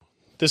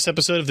This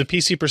episode of the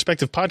PC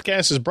Perspective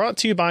Podcast is brought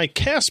to you by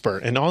Casper,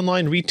 an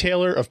online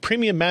retailer of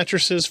premium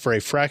mattresses for a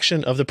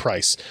fraction of the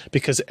price,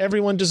 because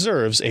everyone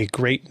deserves a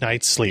great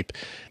night's sleep.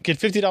 Get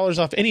 $50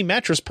 off any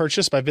mattress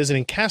purchase by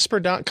visiting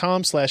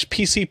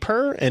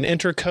casper.com/PCPer and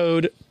enter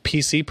code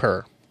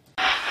PCPer.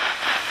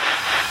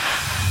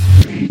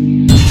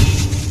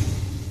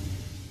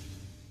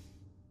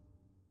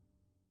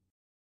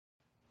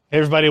 Hey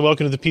everybody,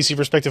 welcome to the PC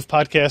Perspective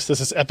Podcast. This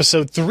is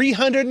episode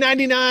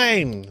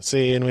 399.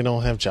 See, and we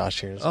don't have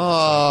Josh here.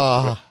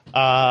 Oh.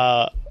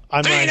 I'm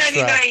Ryan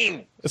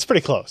Shrout. It's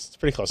pretty close.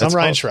 I'm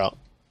Ryan Shrout.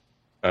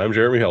 I'm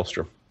Jeremy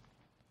Hellstrom.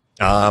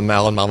 I'm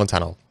Alan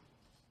Malmontano.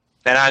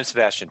 And I'm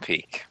Sebastian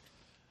Peak.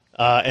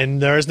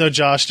 And there is no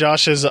Josh.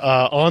 Josh is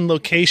on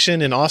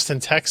location in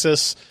Austin,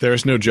 Texas. There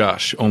is no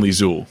Josh, only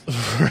Zool.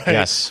 Right.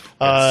 Yes.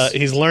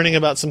 He's learning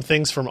about some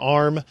things from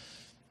ARM.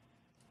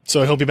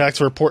 So he'll be back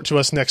to report to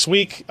us next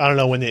week. I don't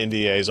know when the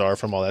NDAs are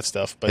from all that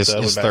stuff. But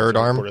his third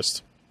ARM?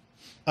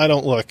 I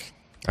don't look.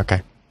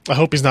 Okay. I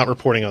hope he's not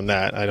reporting on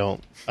that. I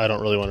don't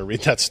really want to read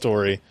that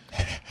story.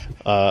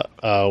 What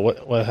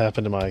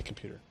happened to my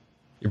computer?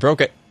 You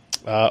broke it.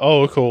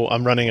 Oh, cool.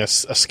 I'm running a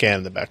scan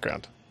in the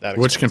background.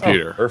 Which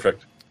computer? Oh,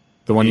 perfect.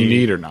 The one you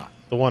need or not?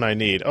 The one I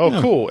need. Oh,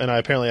 yeah. Cool. And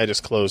I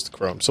just closed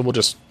Chrome. So we'll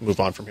just move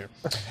on from here.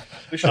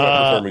 We should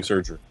have performing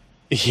surgery.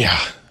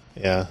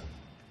 Yeah.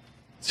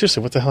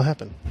 Seriously, what the hell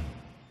happened?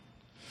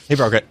 He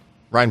broke it.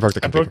 Ryan broke the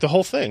computer. I broke the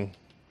whole thing.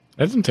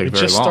 That didn't take we very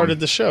long. We just started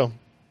the show.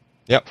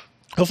 Yep.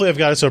 Hopefully I've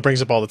got it so it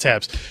brings up all the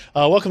tabs.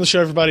 Welcome to the show,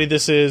 everybody.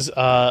 This is,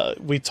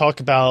 we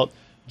talk about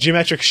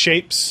geometric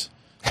shapes.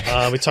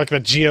 We talk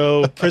about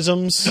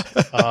geoprisms,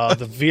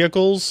 the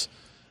vehicles.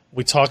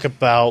 We talk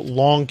about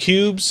long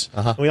cubes.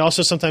 Uh-huh. We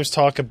also sometimes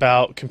talk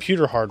about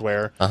computer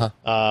hardware,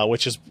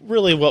 which is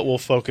really what we'll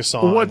focus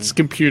on. What's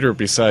computer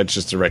besides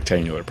just a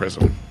rectangular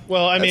prism?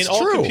 Well, I mean,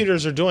 all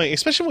computers are doing,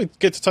 especially when we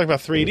get to talk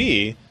about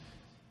 3D,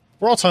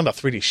 we're all talking about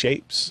 3D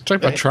shapes. Talk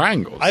about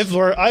triangles. I've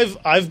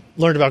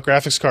learned about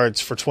graphics cards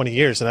for 20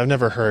 years, and I've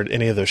never heard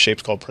any of those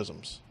shapes called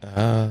prisms.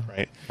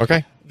 Right?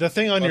 Okay. The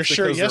thing on your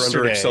shirt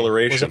yesterday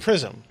was a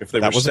prism. If they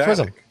that were was static. a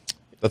prism.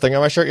 The thing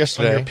on my shirt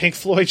yesterday. On your Pink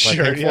Floyd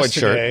shirt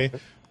yesterday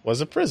was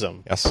a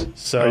prism. Yes.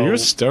 So are you a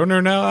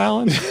stoner now,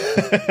 Alan?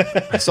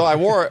 So I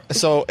wore.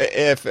 So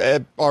if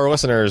our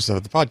listeners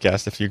of the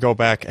podcast, if you go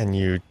back and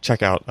you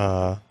check out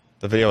the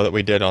video that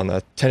we did on the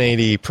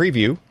 1080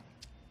 preview.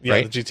 Yeah,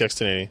 right? the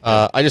GTX 1080.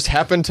 I just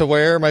happened to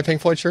wear my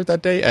Pink Floyd shirt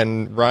that day,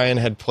 and Ryan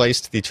had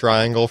placed the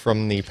triangle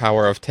from the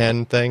Power of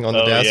 10 thing on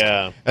the desk.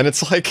 Yeah. And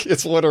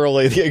it's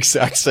literally the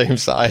exact same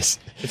size.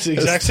 It's the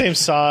exact same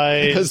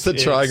size as the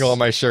triangle on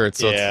my shirt.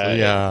 So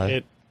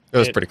it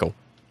was pretty cool.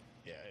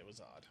 Yeah, it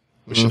was odd.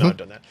 We should not have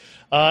done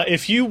that.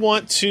 If you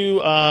want to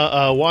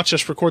watch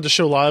us record the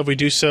show live, we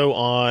do so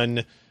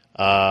on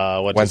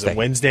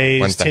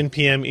Wednesdays, 10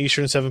 p.m.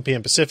 Eastern, 7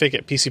 p.m. Pacific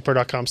at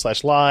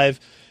pcper.com/live.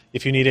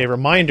 If you need a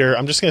reminder,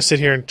 I'm just going to sit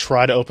here and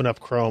try to open up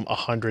Chrome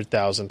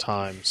 100,000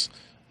 times.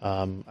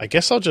 I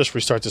guess I'll just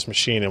restart this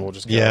machine and we'll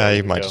just go. Yeah,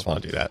 you might just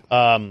want to do that.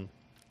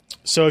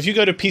 So if you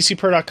go to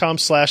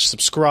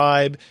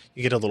pcper.com/subscribe,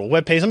 you get a little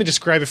webpage. Let me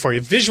describe it for you.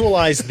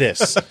 Visualize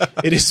this.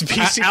 It is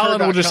pcper.com.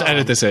 Alan will just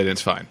edit this in.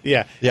 It's fine.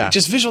 Yeah.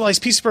 Just visualize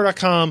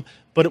pcper.com,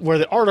 but where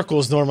the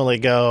articles normally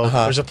go,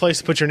 there's a place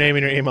to put your name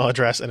and your email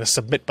address and a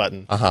submit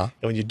button. And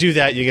when you do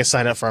that, you get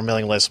signed up for our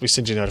mailing list. We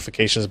send you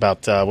notifications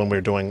about when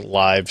we're doing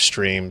live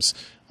streams,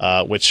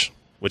 which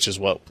is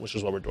what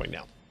we're doing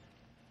now.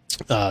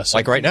 So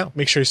like right now.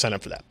 Make sure you sign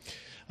up for that.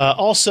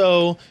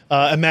 Also,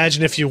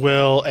 imagine, if you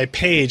will, a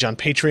page on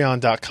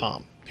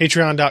patreon.com.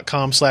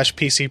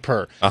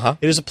 Patreon.com/PCPer.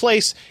 It is a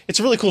place. It's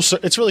a really cool.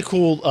 It's a really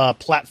cool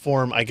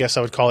platform, I guess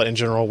I would call it in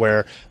general,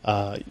 where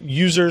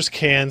users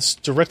can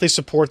directly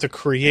support the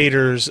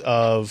creators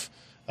of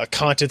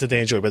content that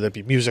they enjoy, whether it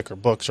be music or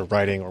books or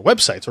writing or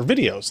websites or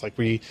videos, like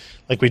we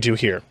do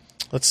here.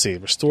 Let's see.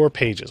 Restore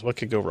pages. What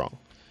could go wrong?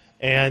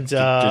 And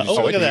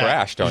look at that.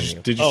 Crashed on you.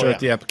 Did you start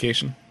the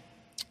application?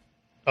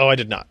 Oh, I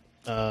did not.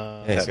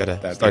 He's got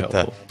to start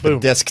the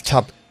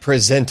desktop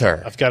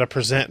presenter. I've got to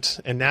present,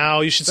 and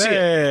now you should see it.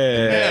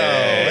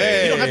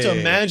 Hey. You don't have to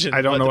imagine.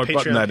 I don't know what the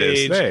button Patreon that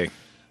is. page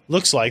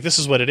looks like. This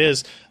is what it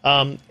is.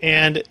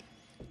 And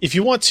if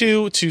you want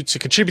to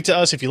contribute to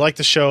us, if you like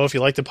the show, if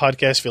you like the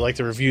podcast, if you like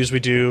the reviews we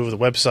do, the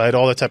website,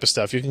 all that type of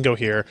stuff, you can go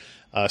here,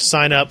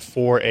 sign up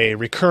for a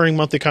recurring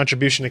monthly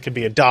contribution. It could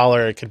be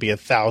 $1, it could be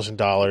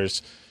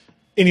 $1,000,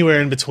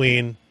 anywhere in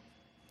between.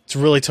 It's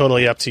really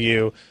totally up to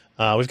you.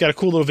 We've got a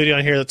cool little video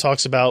on here that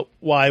talks about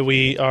why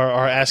we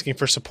are asking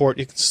for support.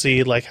 You can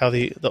see like how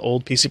the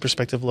old PC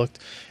Perspective looked.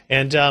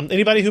 And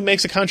anybody who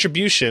makes a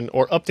contribution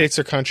or updates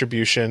their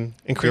contribution,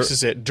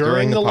 increases it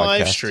during the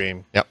live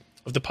stream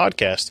of the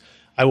podcast,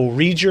 I will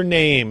read your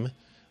name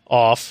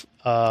off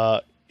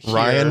here.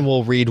 Ryan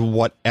will read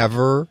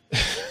whatever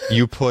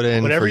you put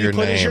in whatever for your you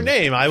put name. as your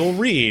name, I will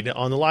read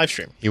on the live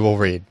stream. He will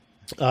read.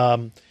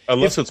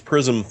 Unless it's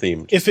prism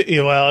themed. If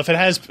it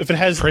has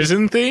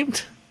prison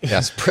themed.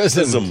 Yes,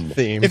 prism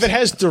theme. If it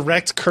has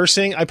direct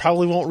cursing, I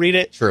probably won't read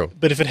it. True.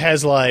 But if it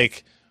has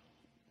like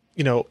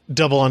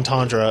double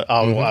entendre,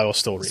 I will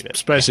still read it.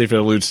 Especially if it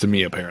alludes to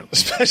me, apparently.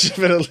 Especially if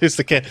it alludes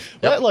to Ken.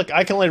 But look,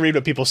 I can only read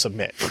what people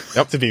submit,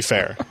 to be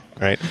fair,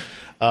 right?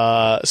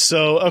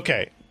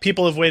 Okay.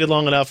 People have waited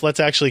long enough. Let's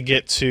actually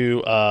get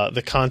to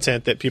the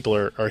content that people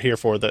are here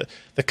for, the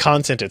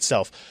content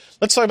itself.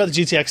 Let's talk about the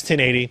GTX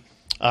 1080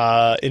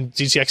 in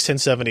GTX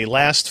 1070.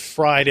 Last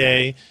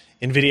Friday,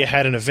 NVIDIA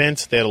had an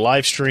event. They had a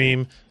live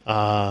stream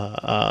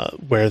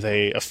where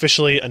they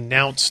officially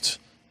announced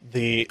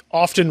the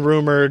often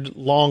rumored,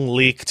 long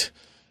leaked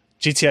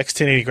GTX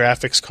 1080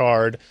 graphics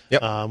card.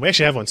 Yep. We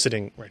actually have one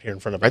sitting right here in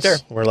front of us. Right there.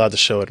 We're allowed to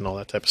show it and all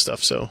that type of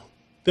stuff. So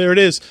there it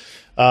is.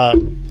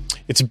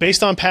 It's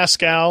based on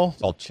Pascal.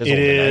 It's all chiseled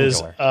It and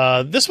is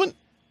angular. this one.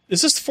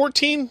 Is this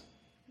 14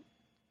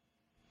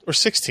 or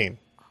 16?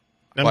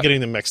 I'm What?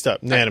 getting them mixed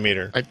up.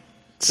 Nanometer.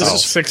 This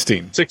is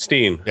 16.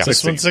 16. Yeah.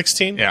 This one's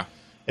 16. Yeah.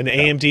 And the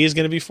AMD is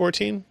going to be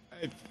 14.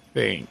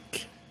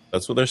 Think.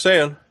 That's what they're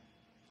saying.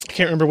 I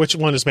can't remember which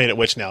one is made at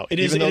which now.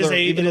 Even though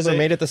they're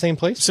made at the same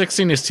place?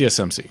 16 is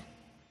TSMC,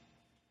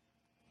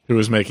 who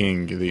was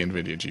making the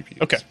NVIDIA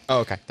GPU. Okay.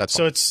 Oh, okay. That's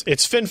So it's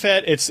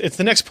FinFET. It's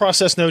the next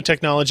process node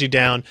technology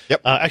down.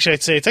 Yep. Actually,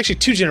 I'd say it's actually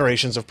 2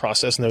 generations of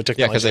process node yeah,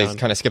 technology because they down.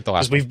 kind of skipped the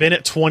last Because one. we've been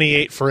at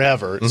 28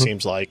 forever, it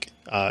seems like.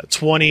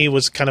 20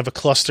 was kind of a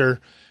cluster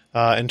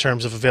in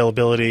terms of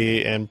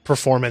availability and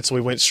performance.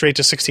 We went straight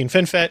to 16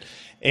 FinFET,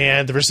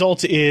 and the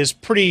result is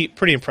pretty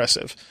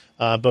impressive,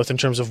 both in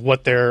terms of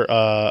what they're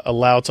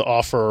allowed to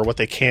offer or what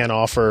they can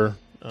offer.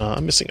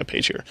 I'm missing a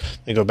page here.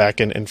 Let me go back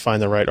and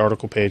find the right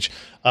article page.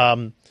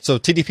 So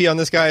TDP on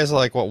this guy is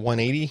like, what,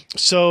 180?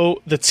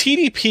 So the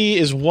TDP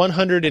is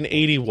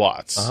 180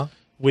 watts,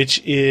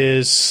 which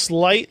is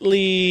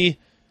slightly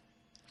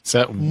Is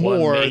that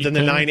more 180 than the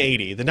pin?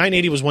 980. The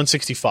 980 was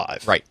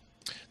 165. Right.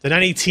 The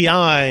 980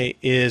 Ti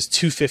is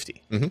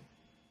 250.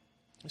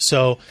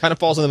 So Kind of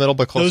falls in the middle,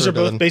 but closer those are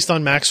to both based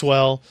on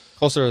Maxwell.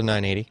 closer to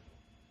 980.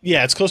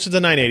 Yeah, it's closer to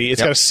the 980. It's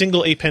Yep. got a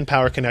single 8-pin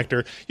power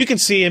connector. You can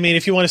see, I mean,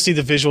 if you want to see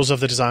the visuals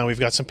of the design, we've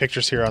got some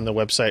pictures here on the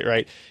website,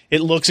 right?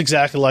 It looks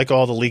exactly like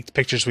all the leaked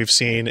pictures we've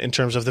seen in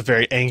terms of the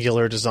very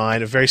angular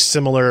design, a very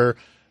similar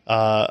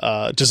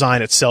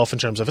design itself in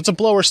terms of it's a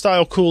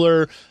blower-style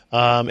cooler.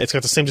 It's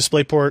got the same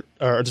display port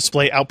or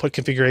display output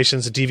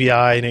configurations, a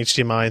DVI, an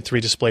HDMI, and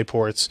 3 display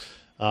ports.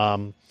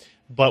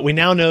 But we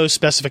now know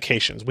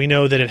specifications. We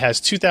know that it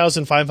has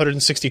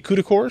 2,560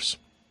 CUDA cores.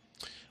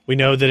 We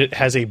know that it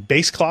has a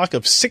base clock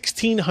of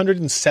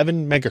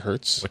 1,607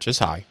 megahertz, Which is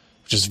high.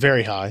 which is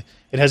very high.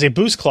 It has a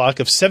boost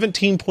clock of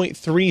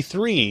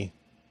 17.33.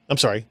 I'm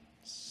sorry,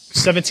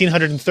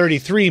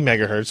 1,733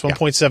 megahertz,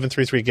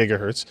 1.733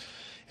 gigahertz.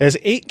 It has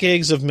 8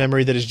 gigs of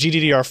memory that is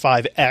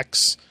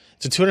GDDR5X.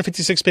 It's a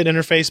 256-bit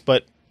interface,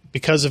 but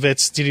because of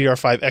its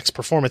DDR5X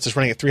performance, it's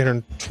running at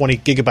 320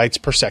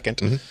 gigabytes per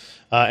second.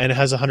 And it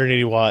has a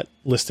 180-watt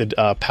listed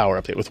power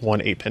update with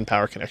one 8-pin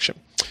power connection.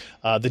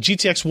 The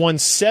GTX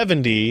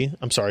 1070,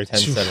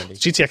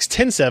 GTX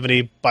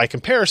 1070, by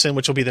comparison,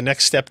 which will be the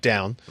next step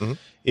down,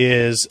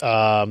 is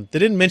they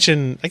didn't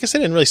mention, I guess they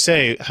didn't really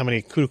say how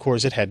many CUDA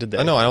cores it had, did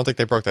they? No, I don't think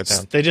they broke that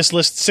down. They just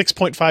list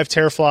 6.5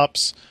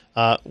 teraflops,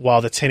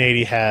 while the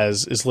 1080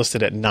 is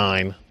listed at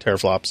 9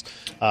 teraflops.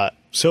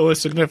 So a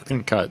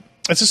significant cut.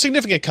 It's a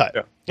significant cut.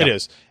 Yeah. It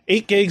is.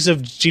 8 gigs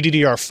of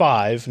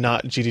GDDR5,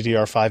 not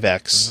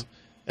GDDR5X.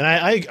 And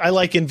I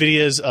like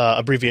NVIDIA's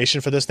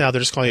abbreviation for this now.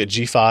 They're just calling it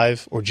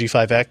G5 or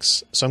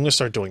G5X. So I'm going to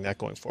start doing that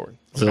going forward.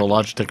 Is it a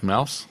Logitech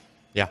mouse?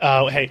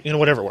 Yeah. Hey,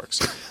 whatever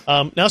works.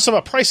 Now, so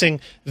about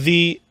pricing.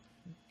 The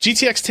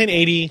GTX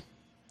 1080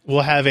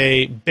 will have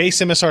a base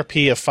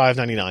MSRP of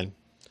 $599.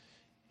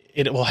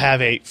 It will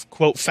have a,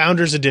 quote,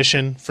 Founders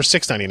Edition for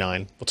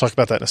 $699. We'll talk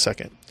about that in a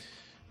second.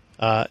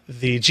 The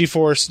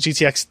GeForce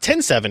GTX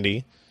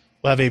 1070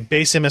 will have a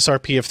base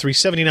MSRP of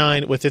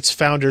 $379 with its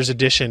Founders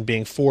Edition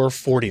being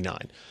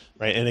 $449.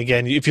 Right, and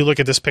again, if you look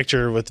at this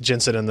picture with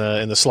Jensen in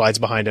the slides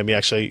behind him, the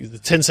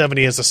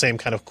 1070 has the same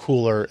kind of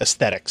cooler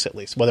aesthetics, at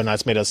least. Whether or not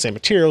it's made of the same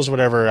materials or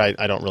whatever,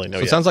 I don't really know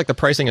So yet. it sounds like the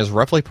pricing is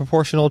roughly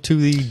proportional to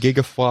the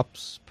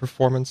gigaflops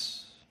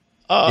performance.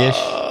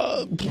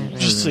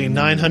 Just see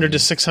 900 to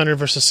 600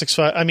 versus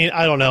 6.5. I mean,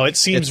 I don't know. It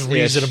seems It's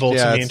reasonable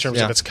ish. to Yeah, me in it's- terms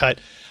yeah. of its cut.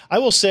 I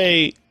will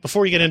say,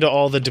 before we get into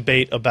all the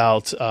debate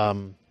about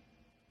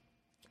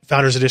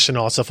Founders Edition and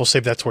all that stuff, we'll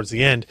save that towards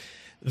the end.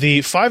 The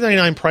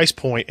 $599 price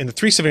point and the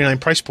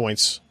 $379 price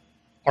points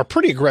are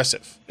pretty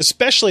aggressive,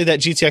 especially that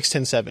GTX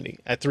 1070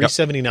 at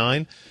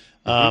 $379.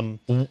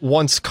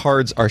 Once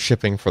cards are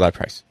shipping for that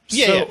price.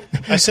 Yeah.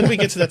 I said we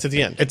get to that to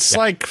the end. It's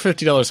like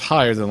 $50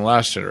 higher than the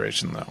last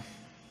generation, though.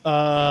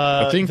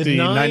 I think the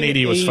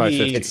 980 was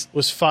 $550.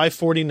 Was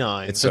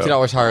 $549. It's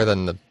 $50 higher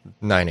than the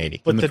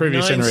 980. But the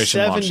previous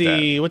generation launched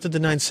 970, what did the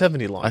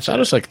 970 launch? I thought it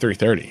was like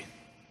 $330.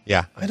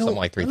 Yeah, something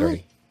like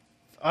 330.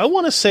 I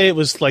want to say it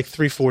was like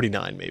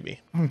 $349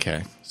 maybe.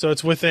 Okay. So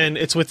it's within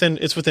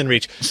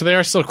reach. So they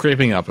are still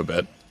creeping up a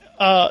bit.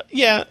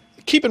 Yeah,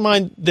 keep in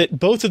mind that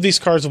both of these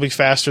cards will be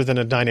faster than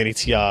a 980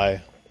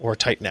 Ti or a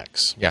Titan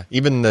X. Yeah,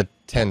 even the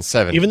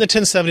 1070 Even the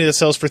 1070 that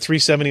sells for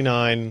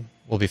 $379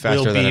 will be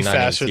faster than a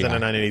 980 than a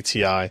 980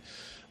 Ti.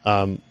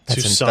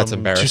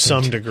 to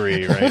some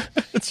degree, right?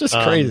 It's just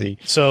crazy.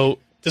 So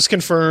this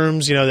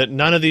confirms, that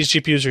none of these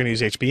GPUs are going to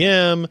use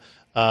HBM.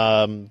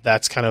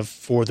 That's kind of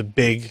for the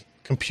big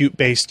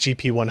compute-based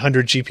GP100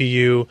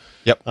 GPU.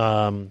 Yep.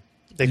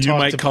 You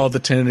might call the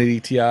 1080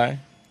 Ti.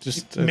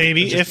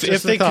 Maybe if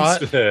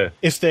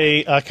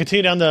they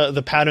continue down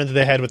the pattern that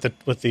they had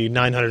with the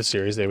 900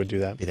 series, they would do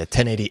that. Be the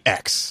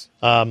 1080X.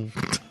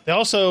 They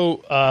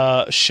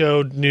also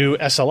showed new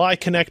SLI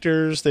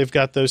connectors. They've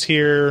got those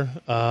here.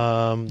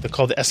 They're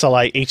called the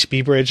SLI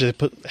HB bridge. They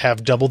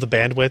have double the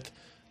bandwidth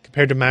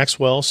compared to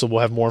Maxwell, so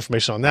we'll have more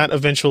information on that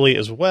eventually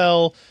as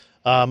well.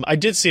 I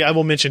did see, I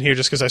will mention here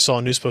just because I saw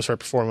a news post right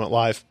before I went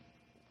live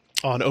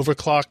on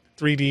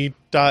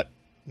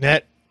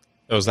overclock3d.net.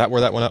 Oh, is that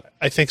where that went up?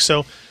 I think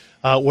so.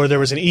 Where there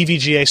was an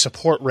EVGA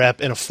support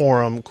rep in a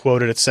forum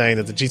quoted as saying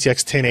that the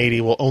GTX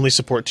 1080 will only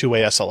support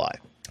two-way SLI.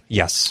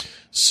 Yes.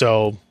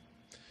 So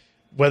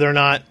whether or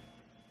not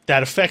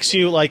that affects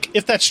you,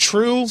 if that's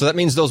true... So that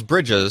means those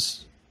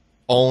bridges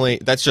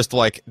that's just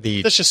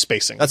That's just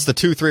spacing. That's the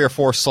 2, 3, or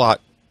 4 slot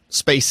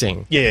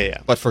spacing.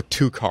 Yeah. But for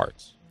 2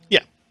 cards.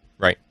 Yeah.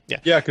 Right.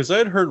 Yeah, because I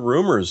had heard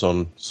rumors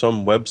on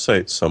some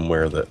website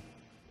somewhere that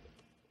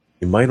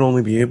you might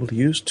only be able to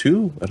use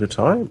 2 at a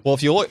time. Well,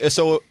 if you look...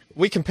 So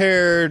we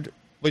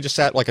just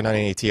sat like a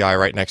 980 Ti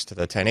right next to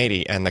the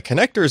 1080, and the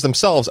connectors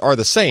themselves are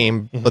the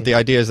same, but the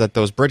idea is that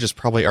those bridges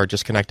probably are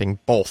just connecting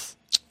both.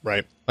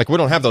 Right. We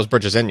don't have those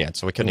bridges in yet,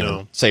 so we couldn't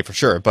even say for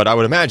sure. But I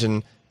would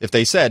imagine if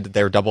they said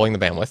they're doubling the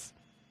bandwidth,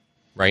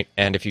 right,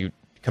 and if you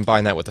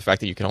combine that with the fact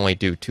that you can only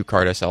do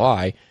 2-card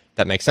SLI,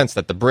 that makes sense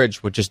that the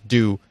bridge would just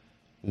do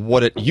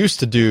what it used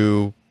to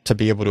do to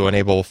be able to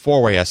enable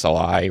 4-way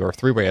SLI or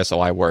 3-way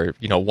SLI, where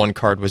one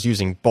card was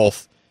using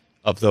both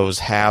of those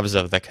halves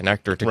of the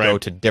connector to go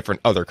to different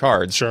other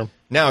cards. Sure.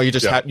 Now you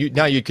just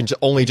now you can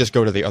only just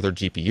go to the other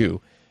GPU,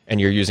 and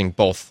you're using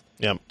both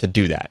to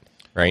do that,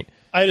 right?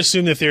 I'd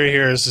assume the theory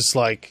here is just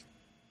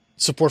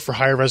support for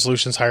higher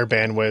resolutions, higher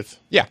bandwidth.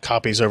 Yeah.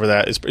 Copies over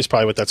that is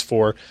probably what that's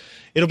for.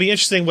 It'll be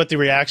interesting what the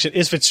reaction,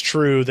 if it's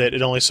true that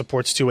it only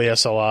supports two-way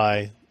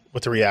SLI,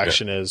 what the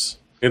reaction is.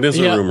 It is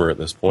a rumor at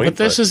this point. But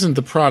this isn't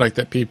the product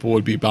that people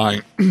would be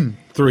buying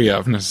 3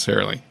 of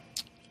necessarily.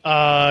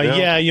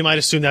 Yeah, you might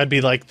assume that'd be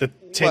like the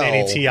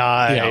 1080 Ti.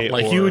 Yeah,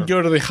 you would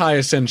go to the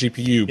highest end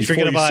GPU before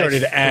you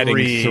started adding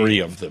 3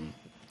 of them.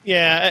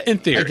 Yeah, in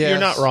theory, you're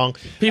not wrong.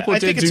 People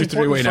did do 3-way 980s. I think it's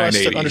important for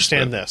us to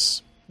understand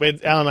this.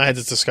 Alan and I had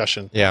this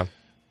discussion. Yeah.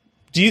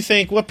 Do you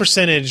think what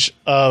percentage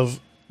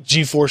of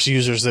GeForce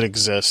users that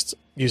exist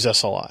use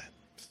SLI?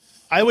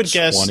 I would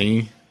guess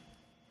 20%.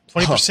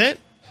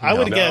 I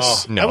would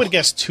guess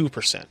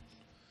 2%.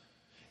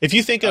 If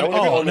you think of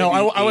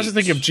I wasn't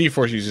thinking of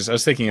GeForce users. I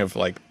was thinking of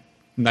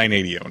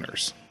 980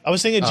 owners. I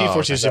was thinking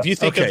GeForce users. If you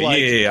think of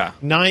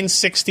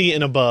 960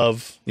 and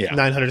above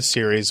 900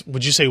 series,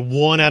 would you say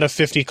 1 out of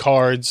 50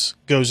 cards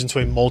goes into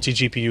a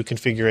multi-GPU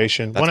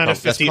configuration? 1 out of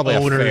 50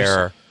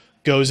 owners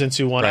goes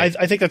into one. Right.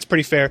 I think that's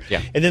pretty fair.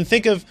 Yeah. And then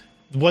think of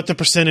what the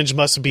percentage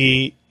must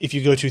be if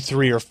you go to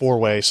 3 or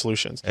 4-way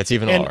solutions. It's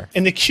even lower.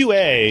 And the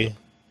QA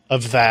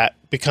of that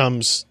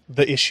becomes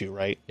the issue,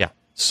 right? Yeah.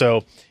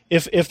 So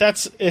if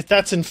that's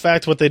in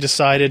fact what they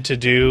decided to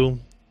do,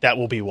 that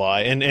will be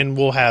why, and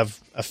we'll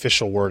have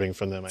official wording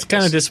from them. It's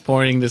kind of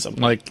disappointing. This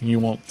you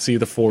won't see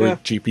the 4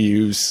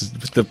 GPUs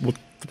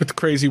with the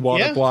crazy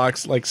water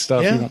blocks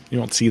stuff. Yeah. You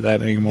won't see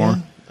that anymore.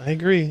 Yeah, I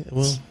agree.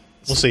 We'll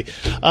see.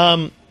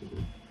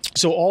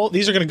 So all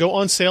these are going to go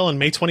on sale on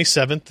May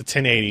 27th. The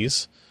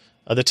 1080s,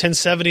 the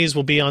 1070s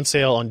will be on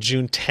sale on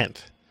June 10th.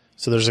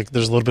 So there's a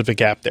little bit of a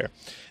gap there.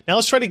 Now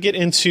let's try to get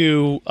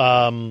into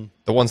the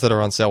ones that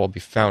are on sale will be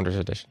Founders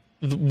Edition.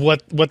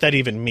 What that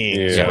even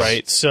means,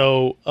 right?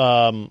 So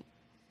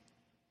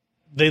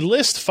they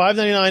list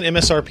 $599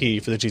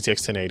 MSRP for the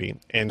GTX 1080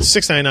 and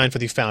 $699 for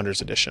the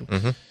Founders Edition.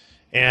 Mm-hmm.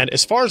 And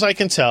as far as I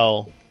can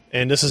tell,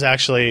 and this is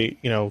actually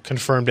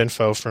confirmed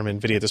info from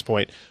NVIDIA at this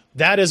point,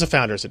 that is a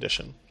Founders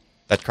Edition.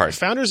 That card. The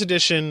Founders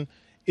Edition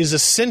is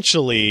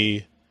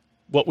essentially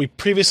what we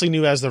previously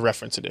knew as the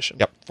Reference Edition.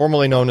 Yep,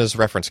 formerly known as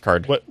Reference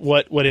Card.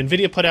 What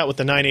NVIDIA put out with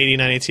the 980,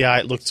 980 Ti,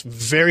 it looks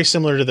very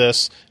similar to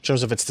this in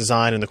terms of its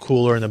design and the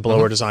cooler and the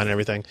blower design and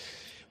everything,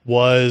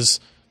 was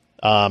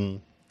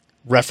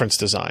reference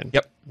design.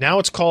 Yep. Now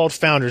it's called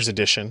Founders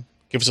Edition.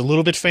 Gives a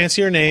little bit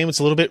fancier name. It's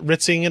a little bit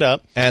ritzying it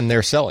up. And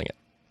they're selling it.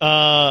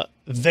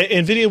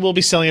 NVIDIA will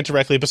be selling it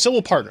directly, but so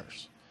will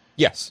partners.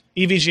 Yes.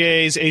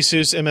 EVGAs,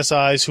 ASUS,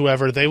 MSIs,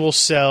 whoever, they will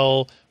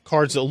sell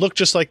cards that look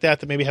just like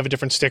that maybe have a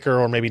different sticker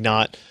or maybe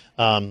not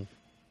as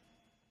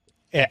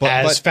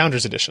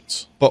Founders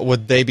Editions. But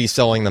would they be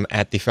selling them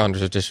at the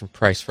Founders Edition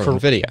price from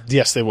NVIDIA?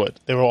 Yes, they would.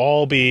 They will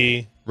all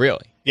be...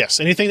 Really? Yes.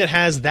 Anything that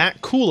has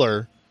that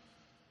cooler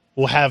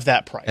will have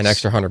that price. An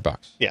extra $100.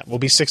 Yeah, will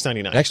be $699.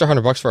 An extra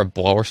 $100 for a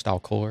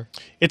blower-style cooler?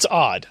 It's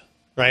odd,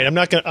 right? I'm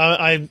not going to...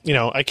 I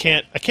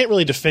can't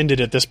really defend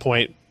it at this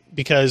point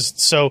because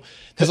so...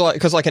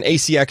 Because like an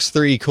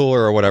ACX3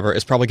 cooler or whatever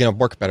is probably going to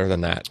work better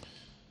than that.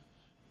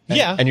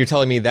 And you're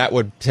telling me that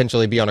would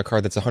potentially be on a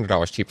card that's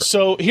 $100 cheaper.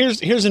 So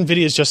here's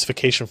NVIDIA's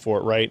justification for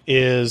it, right?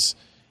 Is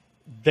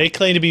They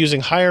claim to be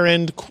using higher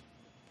end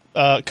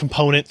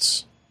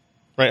components,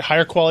 right?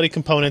 Higher quality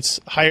components,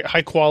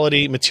 high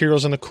quality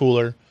materials in the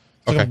cooler,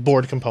 like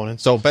board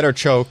components. So better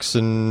chokes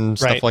and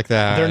stuff like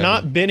that. They're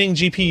not binning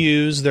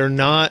GPUs. They're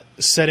not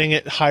setting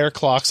it higher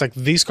clocks. Like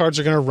these cards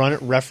are going to run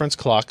at reference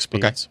clock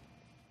speeds. Okay.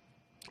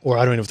 Or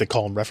I don't even know if they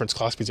call them reference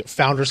clock speeds.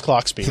 Founders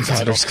clock speeds.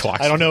 I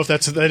don't know if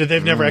that's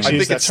they've never actually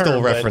used that term. I think it's still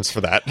a reference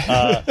for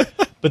that.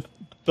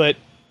 but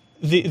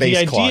the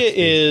idea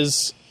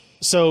is,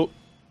 so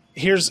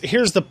here's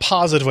the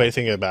positive way of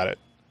thinking about it.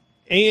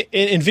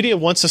 NVIDIA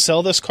wants to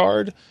sell this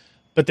card,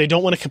 but they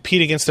don't want to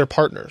compete against their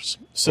partners.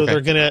 So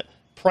they're going to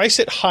price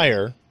it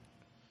higher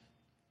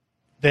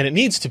than it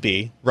needs to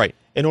be, right,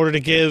 in order to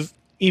give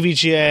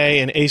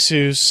EVGA and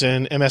ASUS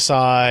and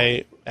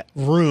MSI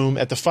room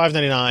at the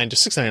 $599 to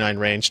 $699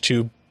 range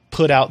to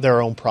put out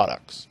their own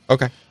products.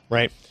 Okay.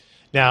 Right?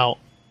 Now,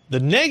 the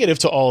negative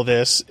to all of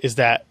this is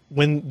that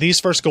when these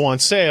first go on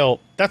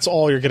sale, that's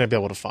all you're going to be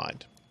able to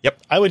find.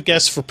 Yep. I would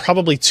guess for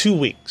probably 2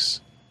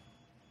 weeks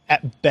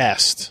at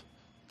best.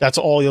 That's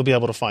all you'll be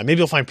able to find. Maybe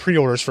you'll find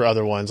pre-orders for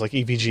other ones like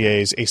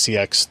EVGA's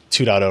ACX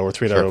 2.0 or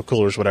 3.0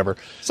 coolers, whatever.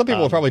 Some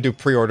people will probably do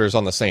pre-orders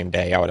on the same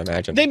day, I would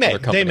imagine. They may.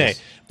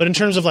 But in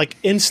terms of like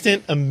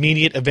instant,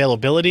 immediate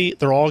availability,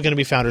 they're all going to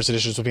be Founders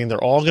Editions, which means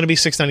they're all going to be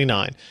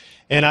 $699.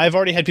 And I've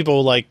already had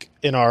people like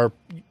in our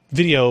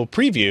video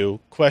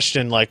preview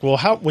question like, well,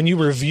 how when you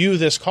review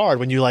this card,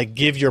 when you like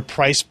give your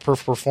price per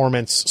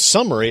performance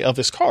summary of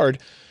this card,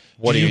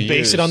 do you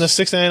base it on the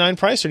 $699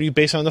 price or do you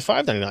base it on the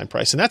 $599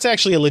 price? And that's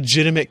actually a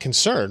legitimate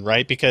concern,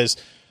 right? Because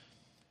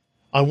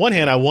on one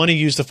hand, I want to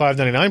use the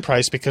 $599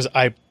 price because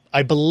I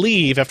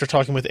believe after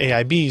talking with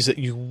AIBs that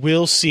you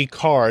will see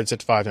cards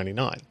at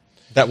 $599.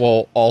 That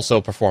will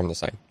also perform the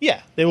same.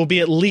 Yeah, they will be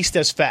at least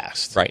as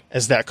fast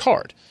as that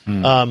card.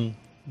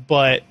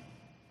 But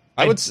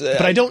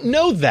I don't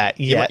know that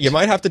yet. You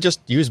might have to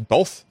just use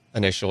both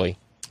initially.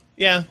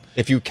 Yeah.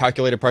 If you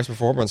calculate a price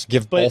performance,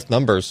 give both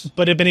numbers.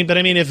 But I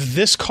mean, if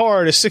this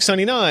card is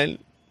 $699,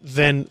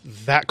 then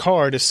that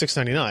card is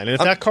 $699. And if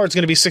that card's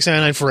going to be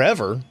 $699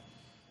 forever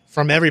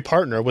from every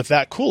partner with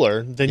that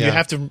cooler, then you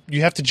have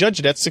to judge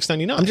it at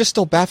 $699. I'm just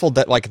still baffled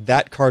that like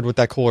that card with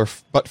that cooler,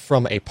 but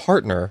from a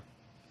partner,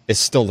 is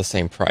still the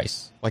same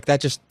price. Like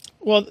that just.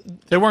 Well,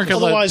 they weren't going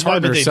to let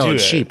partners sell it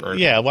cheaper.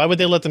 Yeah, why would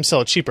they let them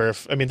sell it cheaper?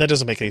 That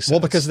doesn't make any sense. Well,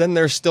 because then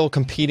they're still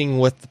competing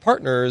with the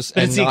partners,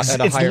 and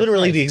it's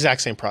literally the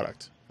exact same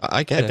product.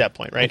 I get it. At that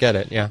point, right? I get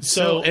it, yeah.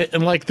 So,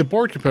 and like the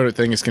board component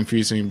thing is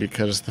confusing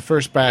because the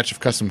first batch of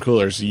custom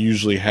coolers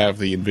usually have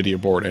the NVIDIA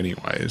board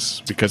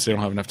anyways because they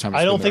don't have enough time to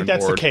I don't think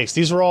that's the case.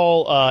 These are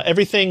all,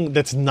 everything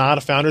that's not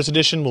a Founders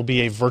Edition will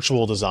be a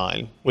virtual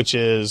design, which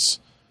is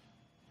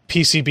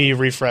PCB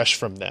refresh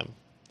from them.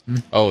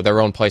 Oh, their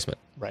own placement.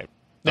 Right.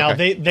 Now,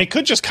 they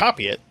could just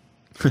copy it.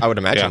 I would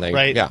imagine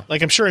right? Yeah.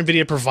 Like, I'm sure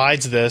NVIDIA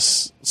provides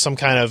this, some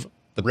kind of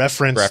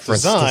reference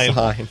design,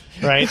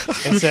 right?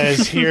 And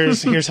says,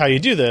 here's how you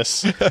do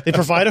this. They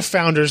provide a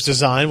Founders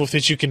design with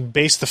which you can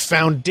base the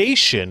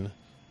foundation.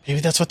 Maybe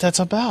that's what that's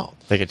about.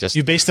 They could just...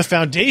 You base the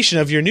foundation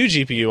of your new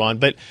GPU on.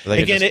 But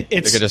again,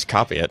 they could just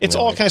copy it. It's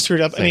all kind of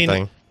screwed up. I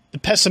mean, the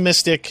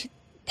pessimistic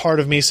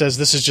part of me says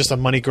this is just a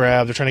money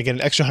grab. They're trying to get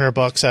an extra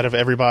 $100 out of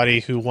everybody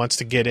who wants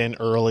to get in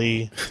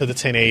early to the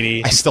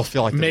 1080. I still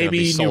feel like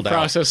maybe new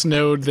process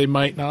node they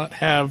might not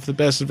have the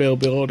best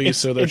availability,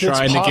 so they're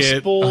trying to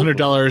get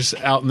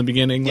 $100 out in the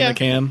beginning when they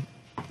can.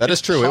 That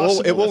is true.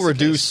 It will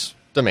reduce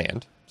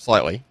demand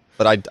slightly,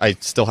 but I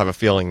still have a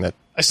feeling that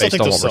I still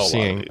think they'll sell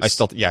seeing, I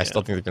still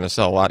think they're going to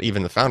sell a lot,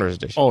 even the Founders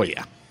Edition. Oh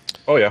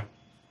yeah.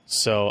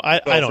 So I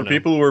don't know. For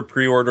people who are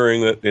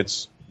pre-ordering it,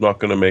 it's not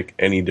going to make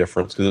any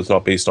difference because it's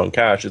not based on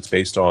cash. It's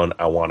based on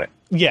I want it.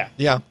 Yeah.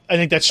 I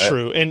think that's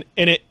true. And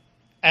it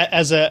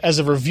as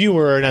a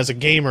reviewer and as a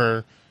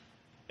gamer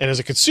and as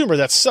a consumer,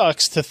 that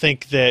sucks to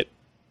think that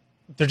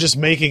they're just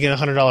making it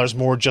 $100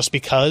 more just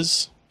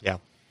because. Yeah.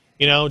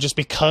 Just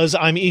because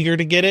I'm eager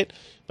to get it.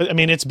 But I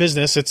mean, it's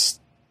business. It's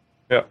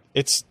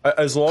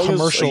as long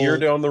as a year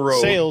down the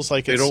road sales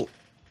like they don't.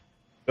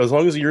 As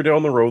long as a year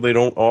down the road they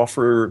don't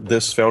offer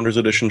this Founders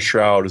Edition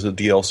Shroud as a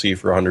DLC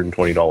for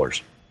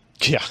 $120.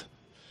 Yeah.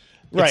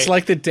 Right. It's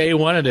like the day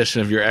one edition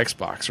of your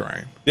Xbox,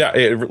 right? Yeah,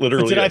 it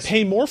literally Did I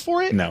pay more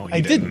for it? No,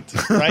 I didn't.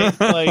 Right?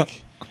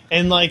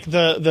 And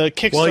the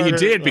Kickstarter... Well, you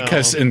did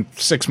because in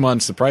 6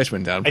 months the price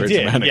went down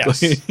pretty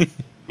dramatically.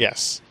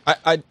 Yes.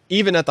 I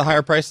even at the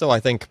higher price, though,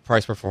 I think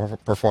price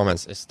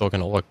performance is still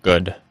going to look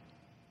good.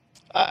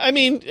 I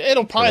mean,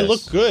 it'll probably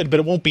look good, but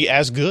it won't be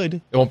as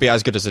good. It won't be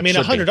as good as it should be.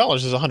 I mean, $100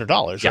 is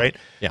 $100, right?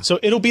 Yeah. So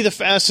it'll be the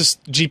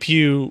fastest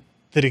GPU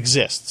that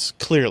exists,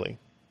 clearly.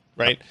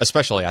 Right,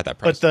 especially at that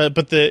price.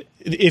 But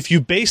if you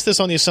base this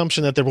on the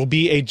assumption that there will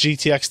be a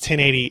GTX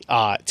 1080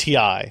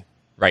 Ti,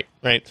 right,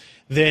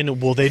 then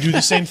will they do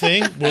the same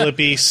thing? Will it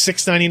be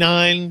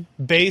 $699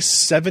 base,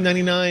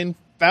 $799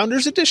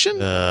 Founders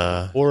Edition,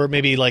 or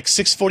maybe like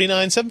 $649,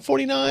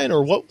 $749,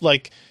 or what?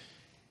 Like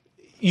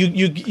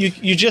you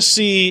just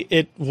see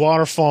it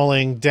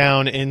waterfalling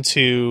down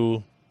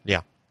into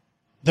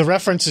the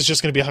reference is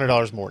just going to be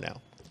 $100 more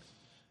now.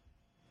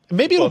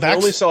 maybe Well, it'll if they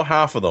only sell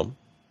half of them,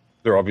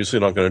 they're obviously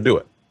not going to do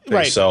it. They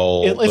Right.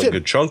 sell a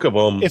good chunk of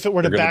them. If it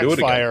were to they're gonna do it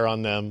again. backfire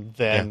on them,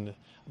 then.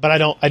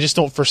 But I just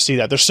don't foresee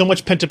that. There's so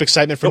much pent up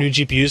excitement for new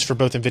GPUs for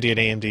both NVIDIA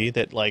and AMD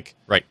that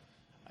right.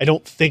 I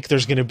don't think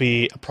there's going to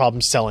be a problem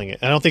selling it.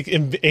 I don't think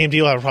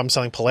AMD will have a problem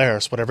selling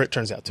Polaris, whatever it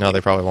turns out to be. No,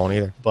 they probably won't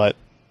either. But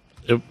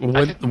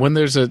when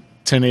there's a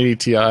 1080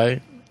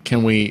 Ti,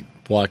 can we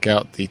block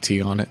out the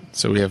T on it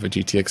so we have a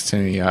GTX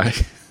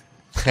 1080i?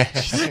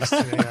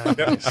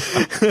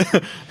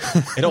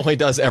 It only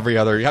does every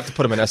other. You have to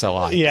put them in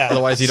SLI. Yeah.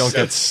 Otherwise, you don't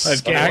get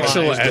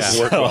Actual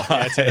SLI.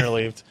 Yeah, it's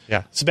interleaved.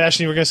 Yeah.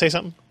 Sebastian, you were going to say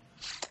something?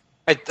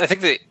 I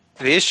think the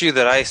issue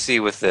that I see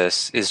with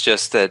this is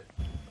just that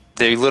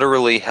they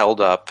literally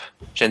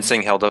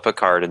Ginseng held up a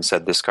card and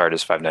said this card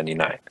is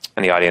 $599,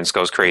 and the audience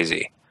goes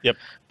crazy. Yep.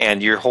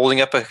 And you're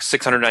holding up a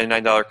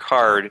 $699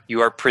 card.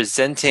 You are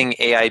presenting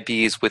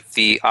AIBs with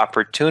the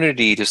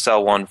opportunity to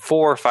sell one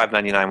for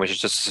 $599, which is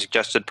just a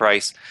suggested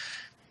price.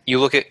 You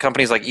look at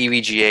companies like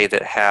EVGA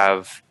that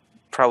have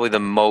probably the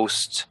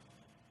most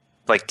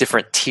like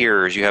different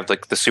tiers. You have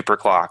like the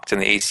superclocked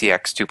and the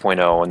ACX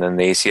 2.0, and then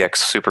the ACX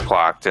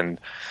superclocked and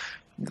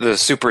the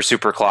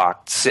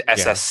superclocked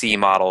SSC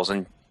models,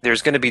 and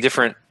there's going to be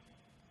different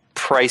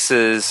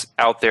prices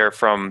out there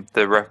from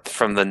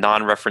the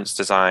non-reference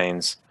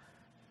designs.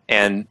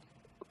 And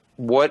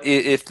what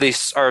if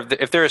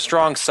they're a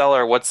strong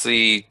seller? What's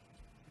the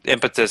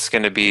impetus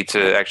going to be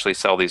to actually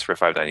sell these for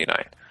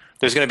 $599?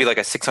 There's going to be like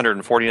a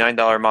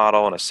 $649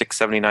 model and a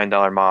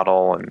 $679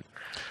 model, and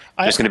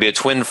there's going to be a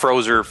Twin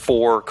Frozer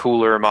 4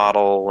 cooler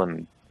model,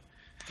 and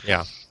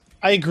Yeah.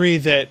 I agree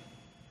that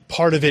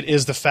part of it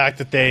is the fact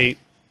that they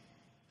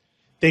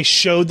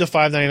showed the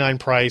 $599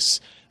 price,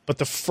 but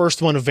the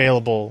first one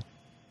available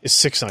is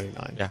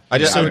 $699.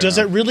 Yeah. So does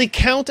it really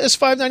count as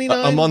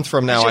 $599? A month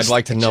from now, I'd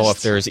like to know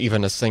if there's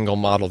even a single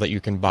model that you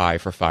can buy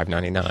for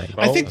 $599.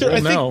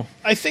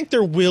 I think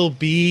there will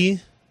be,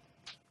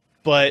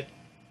 but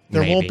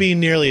there won't be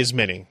nearly as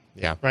many.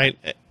 Yeah. Right.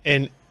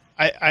 And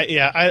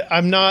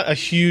I'm not a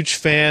huge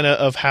fan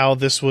of how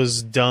this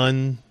was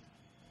done,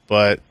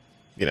 but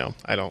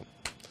I don't.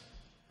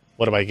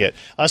 What do I get?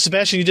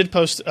 Sebastian, you did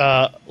post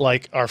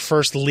like our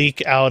first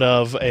leak out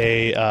of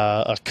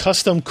a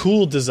custom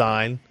cool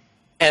design.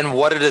 And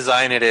what a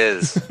design it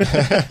is.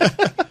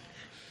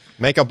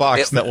 Make a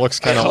box that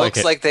looks kind of like it. It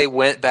looks like they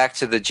went back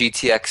to the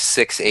GTX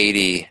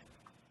 680,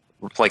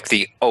 like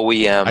the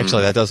OEM.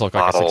 Actually, that does look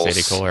like models. a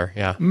 680 cooler.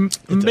 Yeah.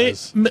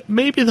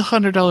 Maybe the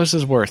 $100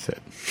 is worth it.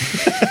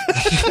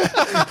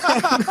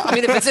 I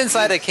mean, if it's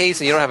inside a case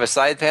and you don't have a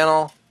side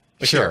panel,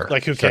 Sure.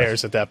 Like who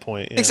cares at that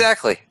point? Yeah.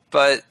 Exactly.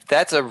 But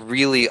that's a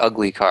really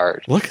ugly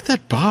card. Look at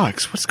that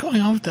box. What's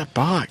going on with that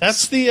box?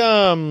 That's the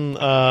I don't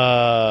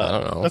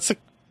know. That's the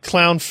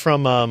clown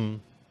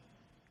from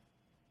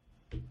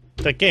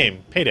that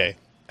game, Payday,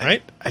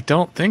 right? I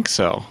don't think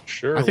so.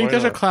 Sure, I think why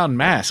those are not? clown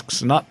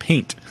masks, not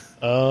paint.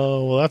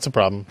 Oh, well, that's a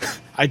problem.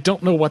 I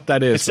don't know what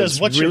that is. It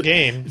says, "What's your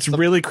game?" It's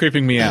really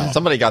creeping me out.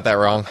 Somebody got that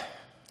wrong.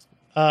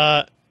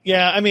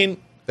 Yeah, I mean,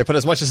 They put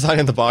as much design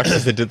in the box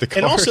as they did the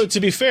card. and also to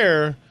be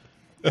fair,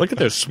 Look at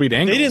those sweet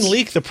angles. they didn't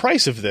leak the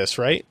price of this,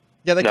 right?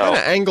 yeah, they No. kind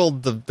of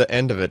angled the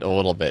end of it a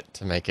little bit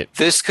to make it.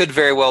 This could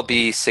very well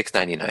be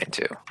 $699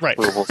 too. Right.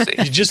 We'll see.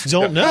 You just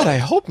don't God, I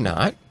know. hope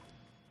not.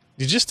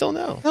 You just don't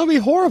know. That would be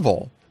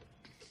horrible.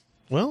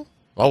 Well,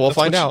 Well, we'll that's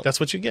find what out. that's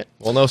what you get.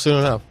 We'll know soon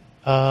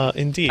enough.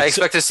 Indeed. I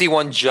expect to see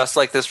one just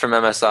like this from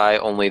MSI,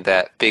 only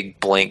that big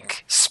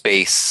blank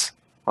space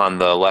on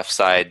the left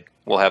side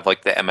will have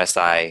like the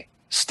MSI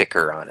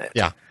sticker on it.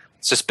 Yeah.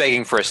 It's just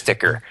begging for a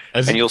sticker.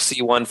 As And it- you'll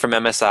see one from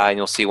MSI, and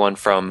you'll see one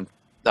from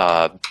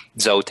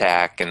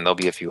Zotac, and there'll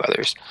be a few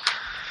others.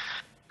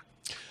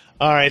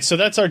 All right, so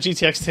that's our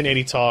GTX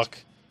 1080 talk.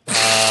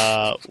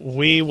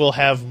 We will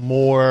have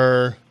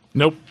more.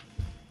 Nope.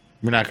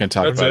 We're not going to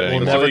talk That's about it. it We'll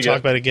anymore. all never you talk get.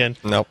 about it again.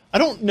 Nope. I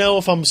don't know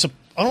if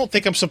I don't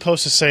think I'm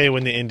supposed to say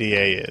when the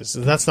NDA is.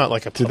 That's not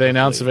like a. Did they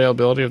announce publicly-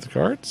 availability of the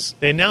cards?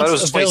 They Thought it announced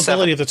was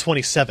availability of the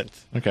 27th.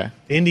 Okay.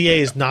 The NDA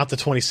is not the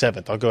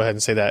 27th. I'll go ahead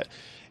and say that.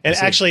 And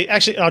actually,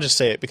 I'll just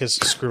say it because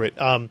screw it.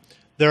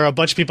 There are a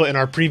bunch of people in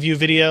our preview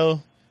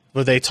video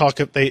where they talk.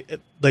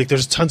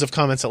 There's tons of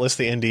comments that list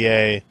the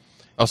NDA.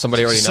 Oh,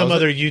 somebody already knows Some it?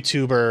 other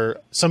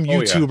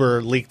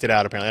YouTuber leaked it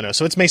out. Apparently, I know.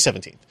 So it's May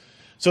 17th.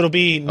 So it'll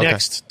be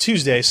next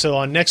Tuesday. So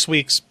on next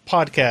week's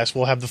podcast,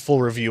 we'll have the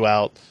full review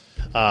out.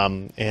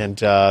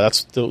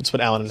 That's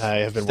what Alan and I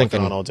have been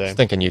working on all day.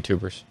 Thinking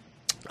YouTubers.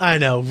 I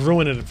know,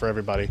 ruining it for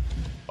everybody.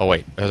 Oh,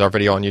 wait. Is our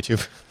video on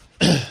YouTube?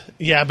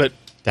 Yeah, but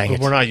Dang it.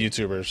 we're not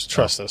YouTubers.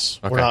 Trust us.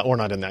 okay. We're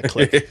not in that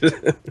clique.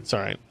 It's all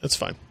right. It's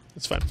fine.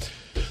 It's fine.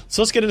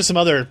 So let's get into some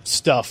other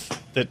stuff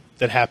that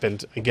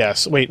happened. I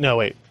guess. Wait.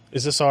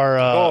 Is this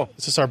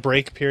our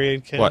break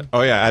period, Ken? What?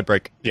 Oh, yeah, ad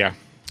break. Yeah.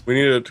 We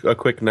need a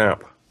quick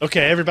nap.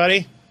 Okay,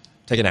 everybody.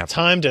 Take a nap.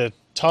 Time to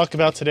talk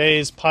about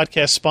today's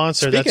podcast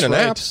sponsor. Speaking That's of right.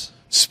 naps.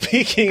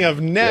 Speaking of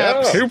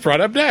naps, Who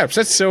brought up naps?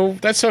 That's so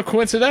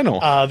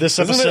coincidental. this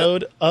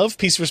episode of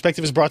PC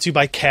Perspective is brought to you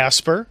by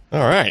Casper.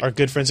 All right. Our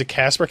good friends at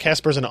Casper.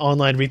 Casper is an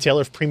online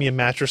retailer of premium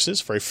mattresses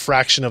for a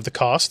fraction of the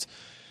cost.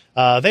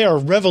 They are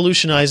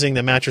revolutionizing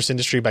the mattress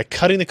industry by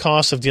cutting the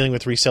cost of dealing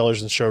with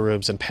resellers and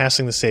showrooms and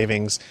passing the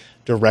savings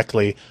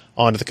directly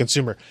onto the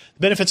consumer. The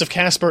benefits of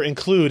Casper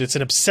include it's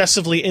an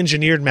obsessively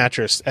engineered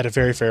mattress at a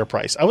very fair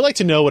price. I would like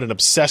to know what an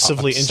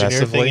obsessively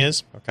engineered thing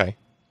is. Okay.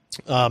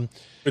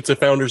 It's a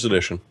Founders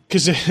Edition.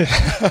 Because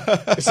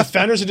it's a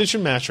Founders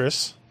Edition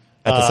mattress.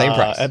 At the same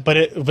price.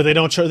 But they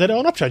don't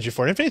upcharge you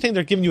for it. If anything,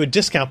 they're giving you a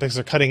discount because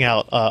they're cutting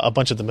out a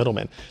bunch of the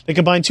middlemen. They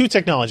combine two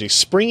technologies,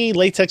 springy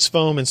latex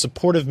foam and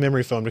supportive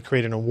memory foam, to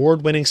create an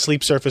award-winning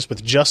sleep surface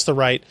with just the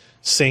right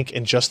sink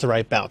and just the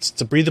right bounce.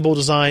 It's a breathable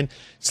design.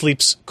 It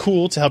sleeps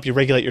cool to help you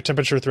regulate your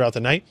temperature throughout the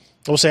night.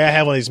 I will say I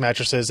have one of these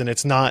mattresses, and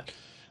it's not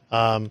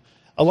a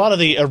lot of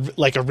the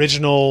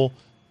original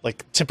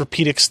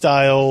Tempur-Pedic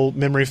style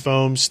memory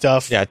foam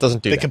stuff. Yeah, it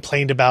doesn't do that. They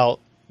complained about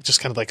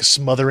just kind of like a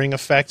smothering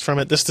effect from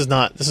it. This does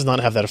not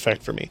have that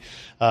effect for me.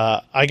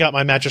 I got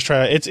my mattress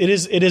trial. It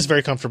is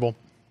very comfortable.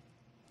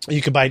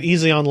 You can buy it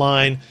easily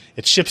online.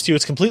 It ships to you.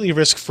 It's completely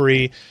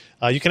risk-free.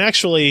 You can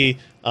actually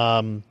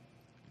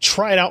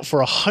try it out for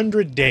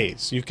 100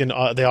 days. You can.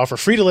 They offer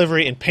free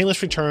delivery and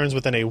painless returns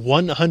within a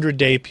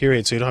 100-day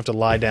period, so you don't have to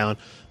lie down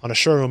on a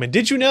showroom. And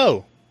did you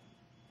know,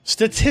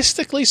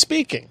 statistically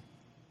speaking,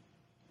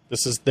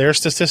 this is their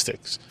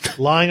statistics,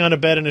 lying on a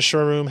bed in a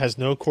showroom has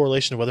no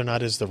correlation to whether or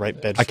not it is the right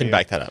bed for I can you.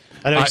 back that up.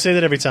 I know you say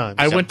that every time.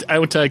 I went to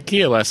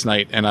IKEA last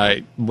night and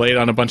I laid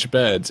on a bunch of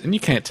beds, and you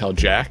can't tell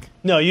jack,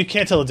 No, you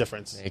can't tell the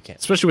difference. You can't.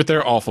 especially with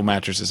their awful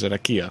mattresses at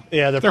IKEA.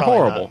 Yeah, they're probably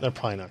horrible. Not, they're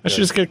probably not I good.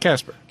 should just get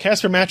Casper.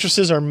 Casper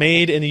mattresses are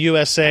made in the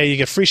USA. You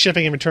get free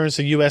shipping and returns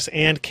to the US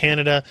and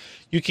Canada.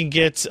 You can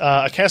get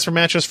a Casper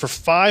mattress for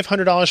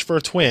 $500 for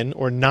a twin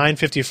or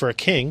 $950 for a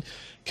king.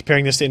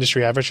 Comparing this to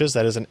industry averages,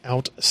 that is an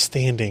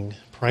outstanding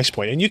price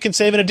point. And you can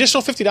save an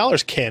additional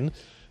 $50, Ken,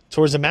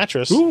 towards a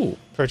mattress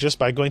purchase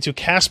by going to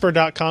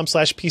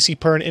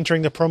casper.com/PCPer and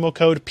entering the promo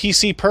code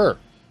PCPer.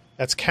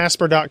 That's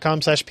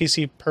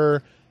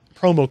casper.com/PCPer,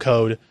 promo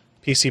code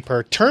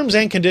PCPer. Terms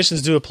and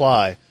conditions do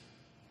apply.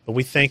 But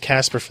we thank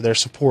Casper for their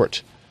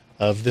support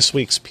of this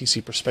week's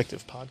PC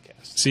Perspective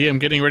podcast. See, I'm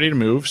getting ready to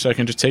move, so I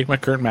can just take my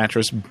current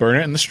mattress, burn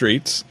it in the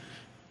streets,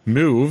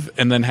 move,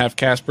 and then have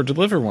Casper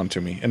deliver one to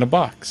me in a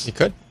box. You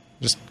could.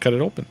 Just cut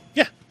it open.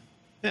 Yeah.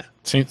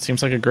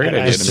 Seems like a great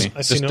idea to me.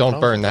 I see Just no don't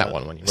problem burn with that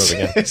one when you move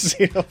again. I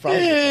see no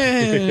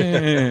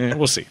problem.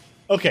 We'll see.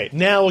 Okay,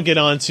 now we'll get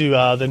on to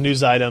the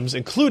news items,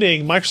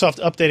 including Microsoft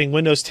updating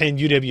Windows 10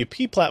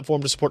 UWP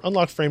platform to support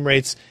unlocked frame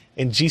rates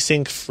and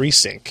G-Sync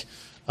FreeSync.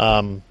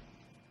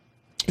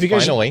 If you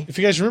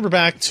guys remember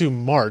back to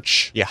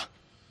March, Yeah.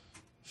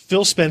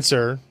 Phil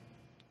Spencer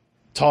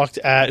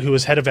who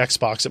was head of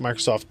Xbox at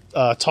Microsoft,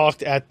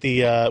 talked at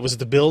the was it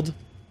the Build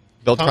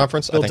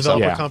Conference? Build I think so.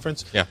 Developer Yeah.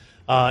 Conference? Yeah.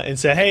 And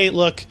said, hey,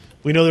 look,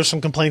 we know there's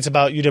some complaints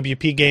about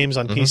UWP games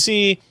on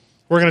PC.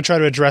 We're going to try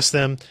to address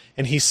them.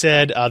 And he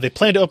said they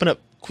plan to open up,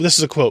 this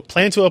is a quote,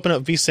 plan to open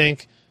up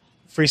VSync,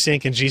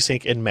 FreeSync, and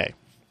G-Sync in May.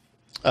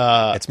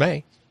 It's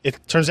May. It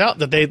turns out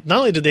that they not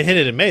only did they hit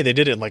it in May, they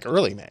did it in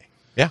early May.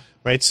 Yeah.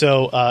 Right?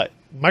 So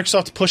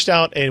Microsoft pushed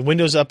out a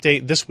Windows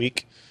update this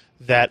week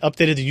that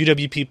updated the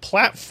UWP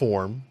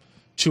platform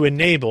to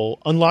enable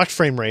unlocked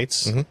frame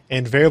rates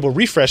and variable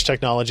refresh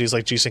technologies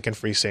like G-Sync and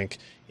FreeSync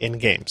in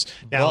games.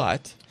 Now,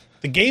 But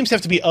the games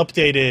have to be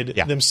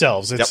updated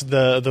themselves. It's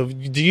the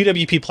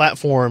UWP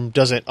platform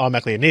doesn't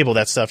automatically enable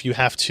that stuff. You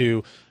have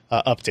to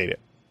update it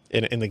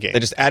in the game. they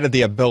just added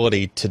the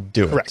ability to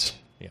do Correct.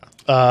 it.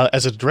 Yeah.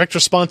 As a direct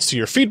response to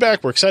your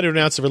feedback, we're excited to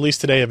announce the release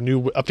today of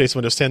new updates to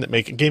Windows 10 that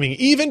make gaming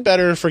even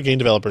better for game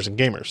developers and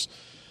gamers.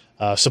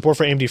 Support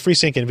for AMD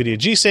FreeSync and NVIDIA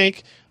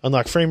G-Sync,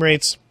 unlock frame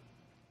rates.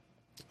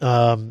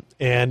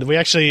 And we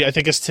actually, I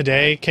think it's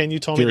today, Ken, you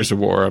told me. Gears of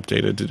War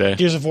updated today.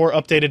 Gears of War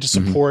updated to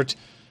support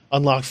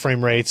unlocked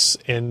frame rates.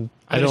 And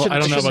I don't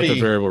know should about the be-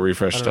 variable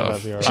refresh I don't know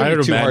stuff. about VR. Shouldn't I be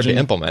would too hard to imagine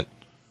implement.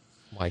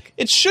 Like,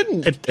 it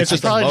shouldn't. it's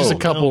just a probably just a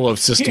mode. couple of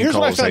system Here's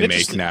what I calls found they make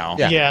interesting. now.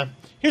 Yeah. Yeah.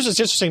 Here's what's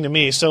interesting to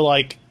me. So,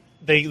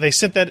 they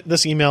sent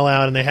this email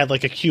out, and they had a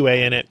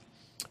QA in it,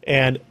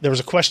 and there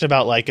was a question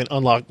about an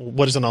unlock.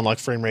 What is an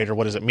unlocked frame rate, or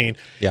what does it mean?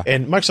 Yeah.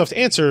 And Microsoft's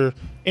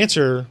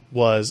answer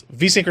was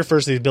VSync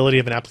refers to the ability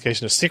of an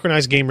application to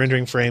synchronize game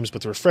rendering frames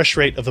with the refresh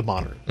rate of the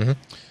monitor.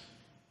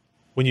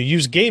 When you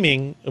use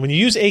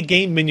a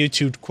game menu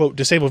to quote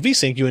disable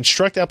VSync, you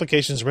instruct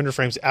applications to render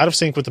frames out of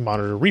sync with the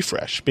monitor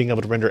refresh. Being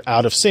able to render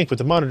out of sync with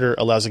the monitor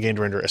allows the game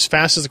to render as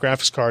fast as the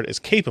graphics card is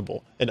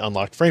capable in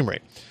unlocked frame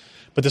rate.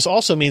 But this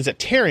also means that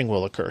tearing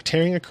will occur.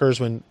 Tearing occurs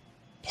when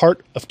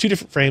part of two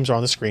different frames are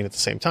on the screen at the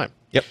same time.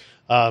 yep.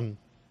 Now,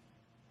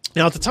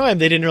 at the time,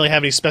 they didn't really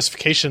have any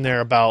specification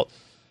there about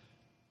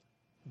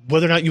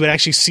whether or not you would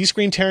actually see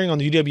screen tearing on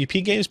the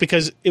UWP games,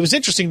 because it was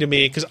interesting to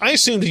me because I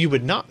assumed that you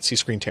would not see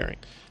screen tearing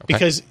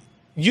because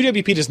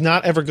UWP does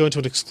not ever go into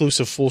an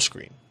exclusive full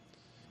screen.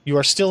 You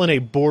are still in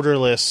a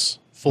borderless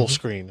full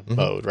screen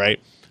mode, right?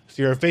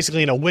 So you're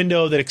basically in a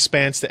window that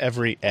expands to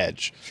every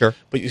edge. Sure.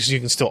 But you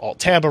can still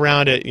Alt-Tab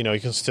around it. You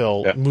can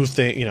still move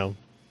things.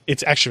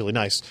 It's actually really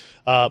nice.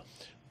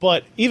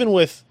 But even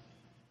with,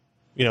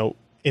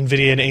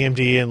 NVIDIA and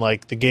AMD and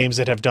like the games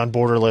that have done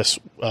borderless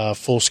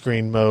full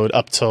screen mode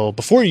up till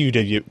before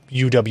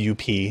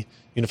UWP,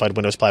 Unified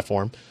Windows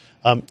Platform,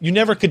 you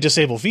never could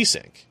disable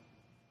VSync.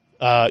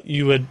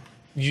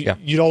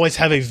 You'd always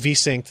have a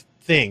VSync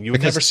thing. You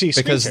would never see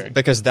screen tearing.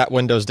 Because that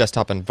Windows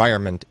desktop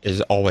environment is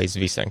always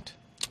VSynced.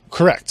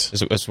 Correct.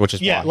 Which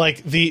is why.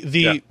 Like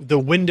the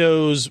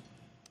Windows,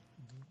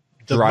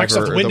 the driver,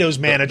 Microsoft Windows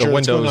manager the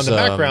that's going on in the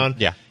Windows, background.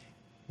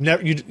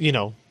 Never,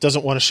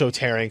 doesn't want to show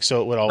tearing,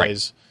 so it would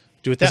always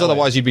do it that way. Because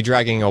otherwise, you'd be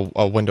dragging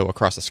a window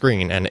across the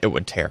screen, and it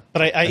would tear.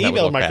 But I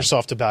emailed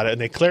Microsoft about it, and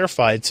they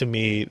clarified to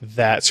me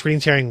that screen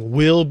tearing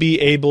will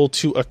be able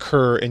to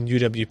occur in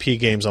UWP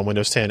games on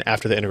Windows 10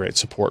 after they integrate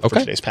support for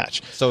today's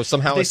patch. So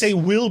somehow they say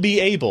will be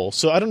able.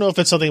 So I don't know if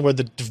it's something where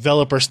the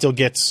developer still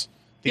gets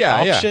the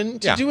option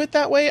to do it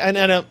that way. And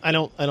I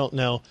don't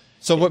know.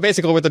 So what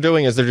they're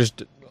doing is they're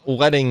just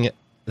letting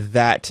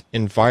that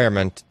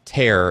environment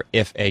tear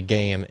if a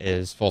game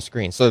is full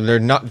screen. So they're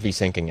not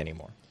VSyncing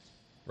anymore,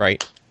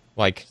 right?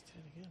 Like,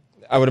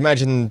 I would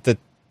imagine that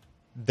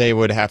they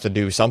would have to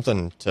do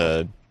something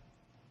to...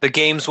 The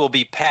games will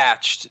be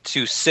patched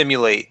to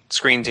simulate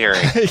screen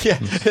tearing.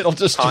 It'll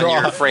just on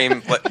draw. your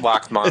frame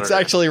locked monitor. It's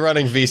actually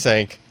running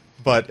VSync,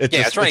 but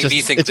it's running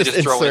VSync to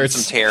just throw in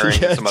some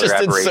tearing and some other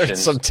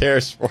aberrations. Some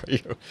tears for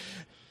you.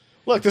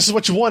 Look, this is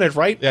what you wanted,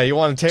 right? Yeah, you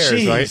wanted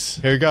tears, right?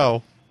 Here you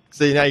go.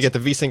 So now you get the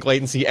VSync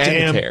latency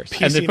and the tears.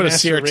 PC and they put a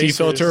CRT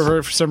filter over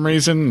it for some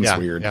reason. It's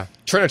weird. Yeah.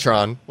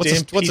 Trinitron. What's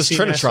this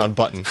Trinitron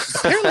button?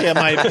 Apparently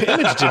my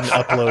image didn't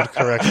upload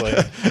correctly.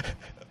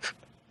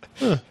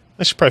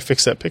 I should probably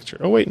fix that picture.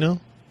 Oh, wait, no.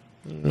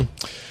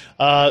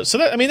 So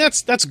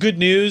that's good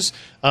news.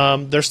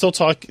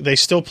 They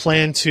still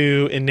plan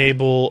to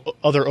enable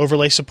other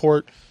overlay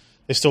support.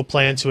 They still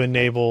plan to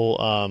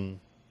enable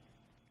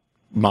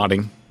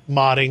modding,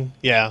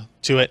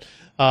 to it.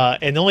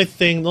 And the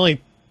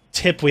only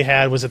tip we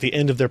had was at the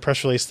end of their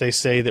press release. They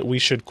say that we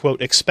should,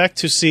 quote, expect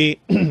to see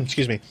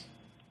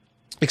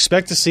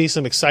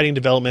some exciting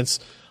developments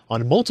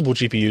on multiple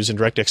GPUs in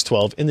DirectX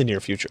 12 in the near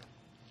future.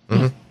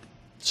 Mm-hmm.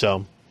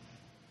 So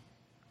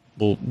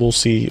we'll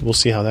see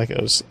how that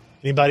goes.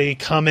 Anybody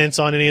comments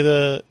on any of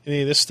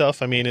this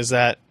stuff? I mean, is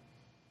that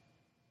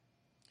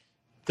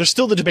there's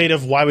still the debate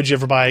of why would you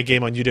ever buy a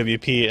game on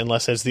UWP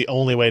unless it's the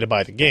only way to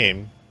buy the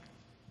game,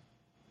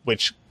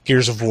 which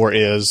Gears of War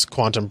is,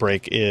 Quantum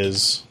Break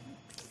is,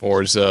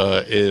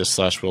 Forza is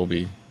 / will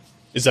be.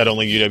 Is that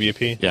only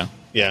UWP?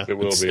 Yeah. It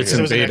will be. It's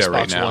in beta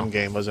right now. One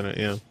game, wasn't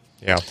it?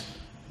 Yeah.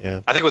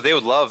 I think what they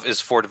would love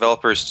is for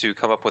developers to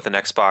come up with an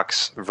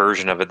Xbox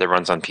version of it that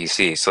runs on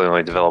PC. So they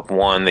only develop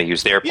one, they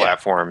use their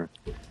platform.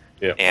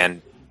 Yeah.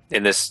 And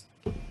in this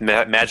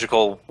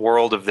magical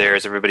world of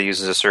theirs, everybody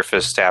uses a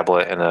Surface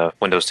tablet and a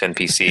Windows 10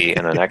 PC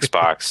and an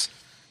Xbox.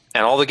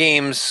 And all the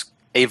games,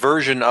 a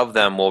version of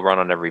them will run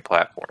on every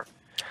platform.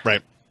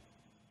 Right.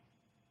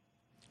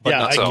 But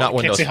I not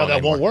Windows can't see how that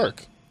anymore. won't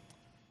work.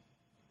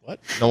 What?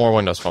 No more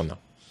Windows Phone, though.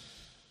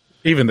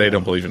 Even they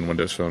don't believe in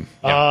Windows Phone.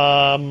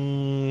 Yeah,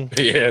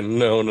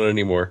 no, not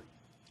anymore.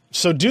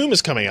 So Doom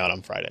is coming out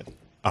on Friday.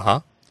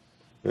 Uh-huh.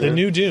 The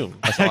new Doom.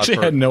 I actually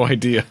had no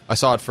idea. I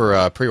saw it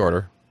for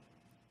pre-order.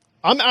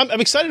 I'm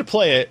excited to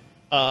play it.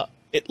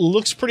 It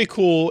looks pretty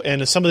cool,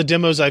 and some of the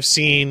demos I've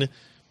seen,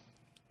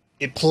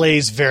 it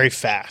plays very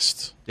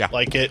fast. Yeah.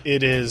 Like it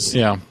is.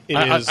 Yeah.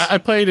 I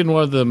played in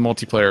one of the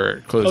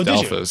multiplayer closed did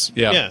you? alphas.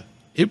 Yeah.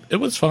 It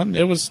was fun.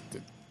 It was...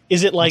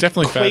 Is it like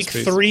definitely Quake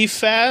fast-paced. 3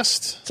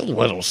 fast? It's a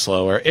little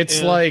slower.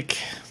 It's like...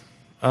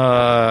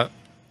 I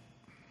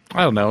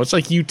don't know. It's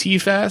like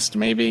UT fast,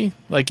 maybe?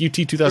 Like UT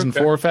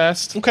 2004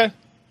 fast? Okay.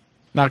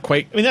 Not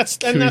quite. I mean, that's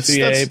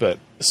but...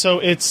 So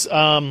it's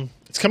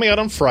coming out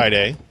on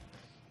Friday.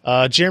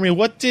 Jeremy,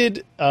 what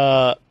did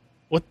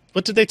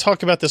they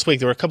talk about this week?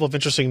 There were a couple of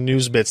interesting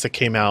news bits that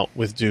came out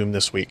with Doom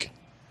this week.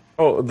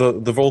 Oh,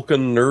 the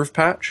Vulkan nerve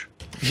patch?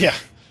 Yeah.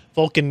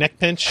 Vulkan neck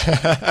pinch.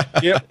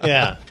 Yep.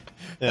 Yeah.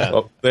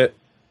 Well,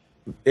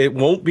 it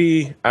won't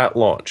be at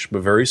launch,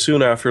 but very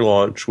soon after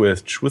launch,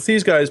 which with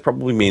these guys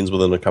probably means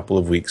within a couple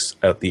of weeks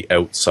at the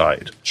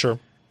outside. Sure.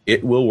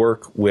 It will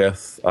work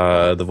with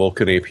the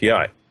Vulkan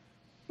API,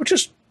 which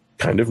is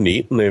kind of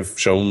neat, and they've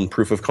shown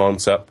proof of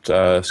concept.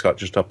 Scott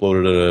just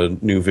uploaded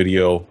a new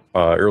video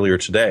earlier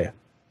today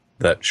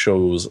that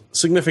shows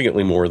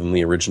significantly more than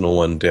the original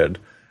one did,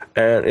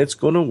 and it's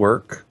going to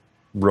work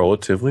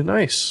relatively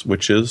nice,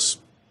 which is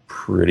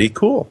pretty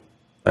cool.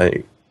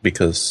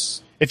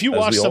 Because if you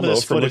watch some of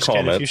this footage,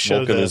 Ken, if you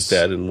show Vulkan this, is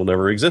dead and will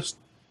never exist.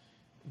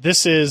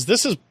 This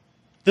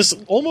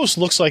almost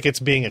looks like it's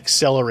being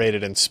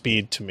accelerated in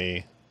speed to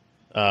me,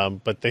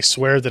 but they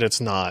swear that it's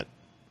not.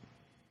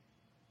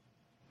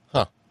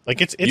 Huh?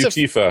 Like it's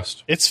UT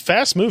fast. It's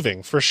fast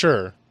moving for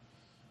sure.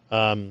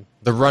 The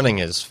running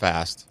is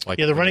fast.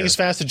 Yeah, the running is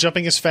fast. The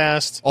jumping is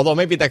fast. Although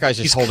maybe that guy's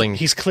just holding.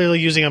 He's clearly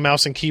using a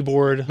mouse and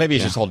keyboard. Maybe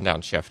he's just holding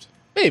down shift.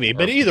 Maybe,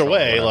 but either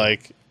way,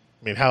 like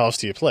I mean, how else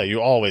do you play? You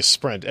always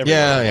sprint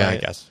everywhere. Yeah, right? I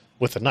guess.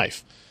 With a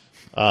knife.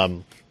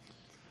 Running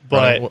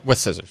But with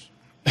scissors,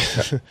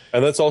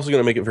 And that's also going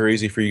to make it very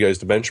easy for you guys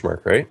to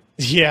benchmark, right?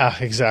 yeah,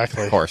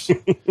 exactly. of course.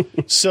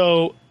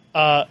 So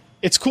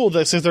it's cool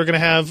that since they're going to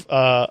have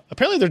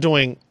apparently they're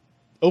doing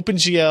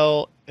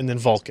OpenGL and then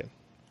Vulkan.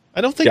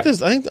 I don't think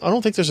there's a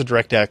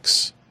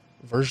DirectX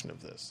version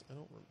of this.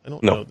 I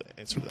don't know the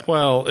answer to that.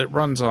 Well, it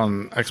runs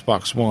on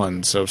Xbox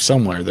One, so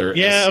somewhere there is.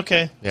 Yeah,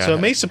 okay. Yeah, so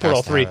it may it support has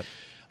all to three.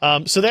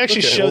 have So they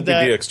actually showed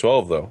that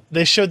DX12 though.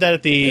 they showed that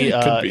at the Yeah,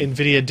 it could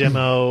be. NVIDIA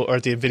demo or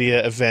at the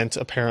NVIDIA event.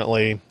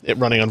 Apparently, it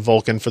running on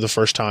Vulkan for the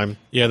first time,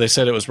 Yeah, they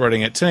said it was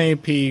running at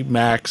 1080p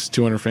max,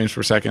 200 frames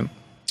per second.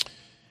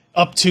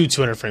 up to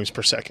 200 frames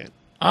per second.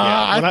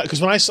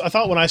 Because I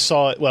thought when I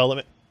saw it,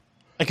 well,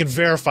 I can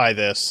verify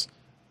this.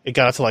 It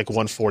got up to like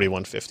 140,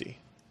 150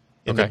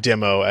 in the Okay.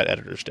 demo at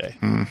Editor's Day.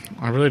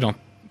 I really don't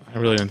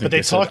think But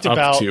they said talked up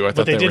about to. I what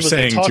thought they they did were was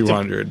they saying talked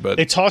 200, but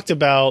they talked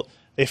about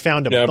they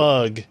found a Yeah.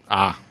 bug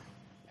ah,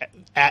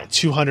 at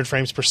 200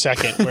 frames per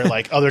second where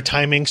like other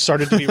timing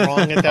started to be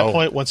wrong at that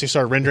point once you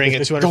started rendering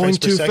at 200 Going frames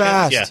per too second.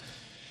 fast. Yeah.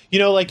 You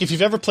know, like if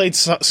you've ever played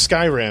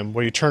Skyrim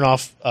where you turn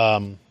off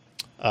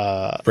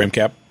frame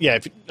cap.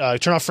 if you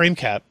turn off frame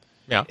cap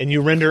Yeah. and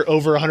you render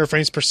over 100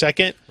 frames per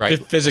second,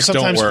 Right. Physics don't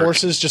sometimes work.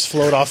 horses just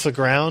float off the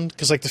ground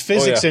because like the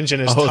physics yeah.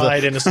 engine is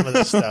tied into some of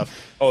this stuff.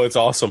 Oh, it's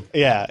awesome.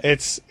 Yeah,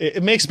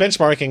 it makes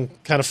benchmarking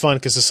kind of fun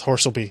because this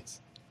horse will be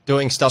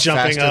Doing stuff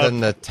Jumping faster up. than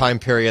the time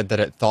period that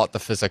it thought the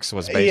physics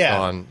was based Yeah.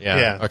 on.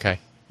 Yeah. Okay.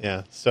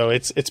 Yeah, so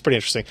it's pretty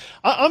interesting.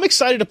 I'm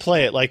excited to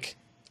play it. Like,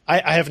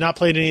 I have not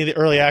played any of the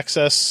early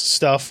access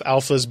stuff,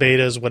 alphas,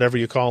 betas, whatever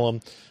you call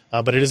them,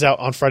 but it is out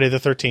on Friday the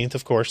 13th,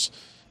 of course.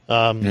 Yeah,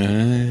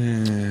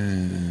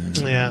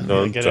 I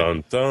Dun, get it.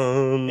 dun,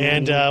 dun.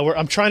 And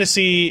I'm trying to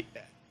see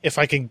if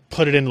I can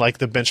put it in like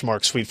the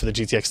benchmark suite for the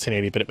GTX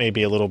 1080, but it may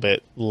be a little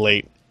bit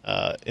late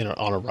on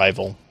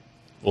arrival.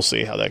 We'll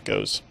see how that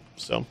goes.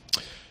 So,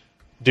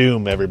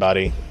 Doom,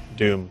 everybody,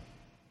 Doom.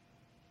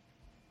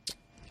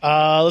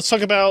 Let's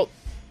talk about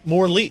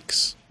more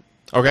leaks.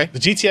 Okay. The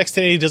GTX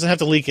 1080 doesn't have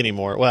to leak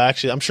anymore. Well,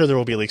 actually, I'm sure there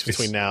will be leaks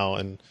between now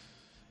and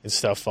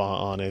stuff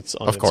on its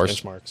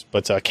course. benchmarks.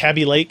 But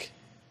Kaby Lake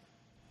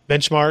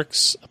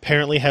benchmarks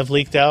apparently have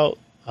leaked out.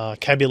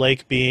 Kaby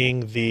Lake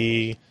being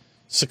the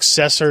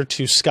successor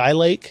to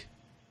Skylake.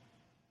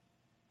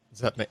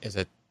 Is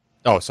it?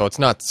 Oh, so it's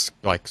not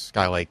like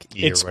Skylake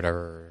E It's or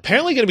whatever.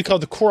 Apparently going to be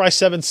called the Core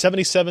i7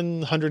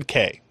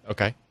 7700K.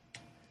 Okay.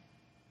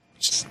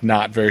 It's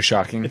not very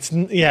shocking. It's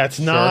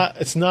not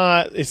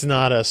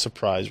a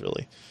surprise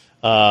really.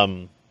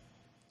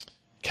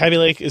 Kaby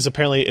Lake is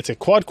apparently it's a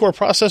quad core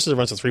processor that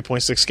runs at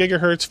 3.6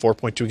 gigahertz,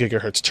 4.2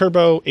 gigahertz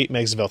turbo, 8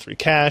 megs of L3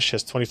 cache,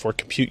 has 24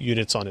 compute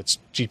units on its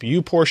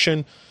GPU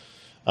portion.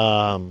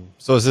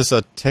 So is this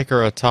a tick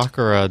or a talk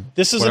or a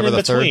This is an whatever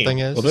the third in-between. thing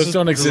is? well, those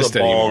don't exist a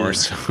bong. anymore.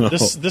 So.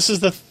 This is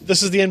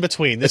the in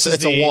between. it's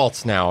a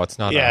waltz now. It's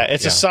not.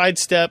 It's a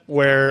sidestep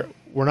where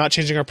we're not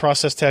changing our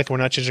process tech, we're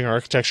not changing our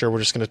architecture. We're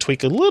just going to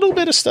tweak a little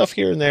bit of stuff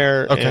here and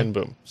there, Okay. and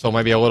boom. So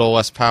maybe a little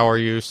less power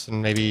use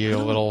and maybe a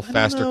little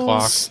faster know.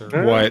 clocks.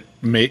 Or, What?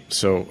 Maybe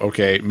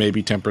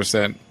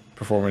 10%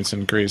 performance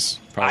increase.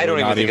 Probably I don't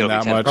even not think it'll be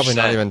that 10%. much. probably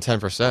not even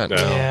 10%. No.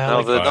 Yeah. No,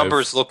 like the 5.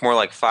 numbers look more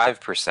like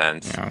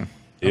 5%. Yeah.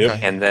 Yep.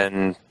 Okay. And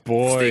then it's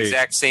Boy. the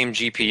exact same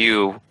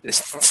GPU.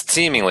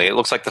 Seemingly, it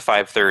looks like the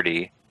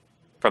 530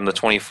 from the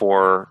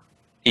 24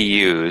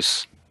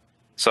 EUs.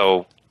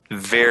 So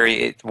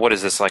what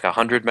is this, like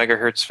 100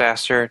 megahertz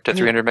faster to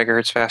 300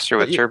 megahertz faster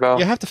with turbo?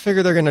 You have to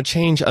figure they're going to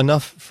change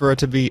enough for it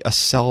to be a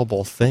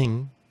sellable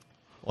thing.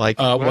 Like,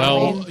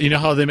 Well, you know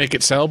how they make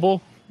it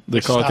sellable?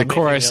 They call it Stop the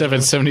Core making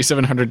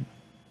i7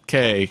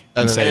 7700K.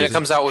 And then and they it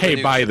comes out with hey, a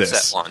new buy chipset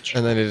this. launch.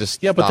 and then it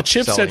just Yeah, but the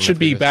stops selling chipset should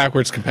be previous-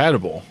 backwards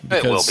compatible. It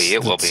will because be,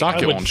 it will the be.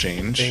 socket I would won't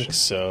change. think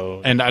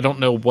so. And I don't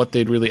know what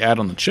they'd really add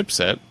on the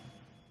chipset.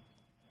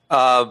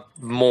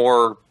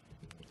 More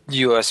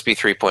USB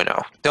 3.0.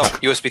 No,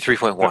 USB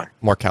 3.1.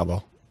 more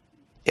cowbell.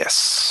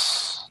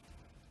 Yes.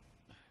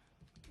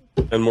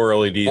 And more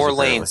LEDs. More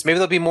apparently. lanes. Maybe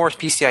there'll be more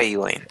PCIe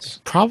lanes.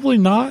 Probably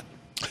not.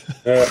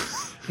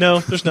 No,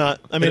 there's not.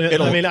 I mean,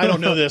 It'll- I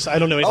don't know this. I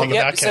don't know anything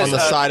yeah, about it says, On the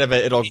Kaby. side of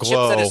it, it'll The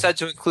glow. chipset is said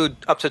to include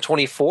up to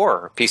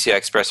 24 PCI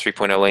Express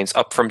 3.0 lanes,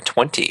 up from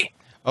 20.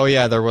 Oh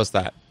yeah, there was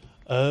that.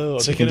 Oh,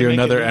 So you can do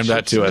another M.2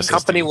 The SSD.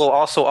 company will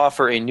also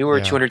offer a newer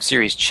Yeah. 200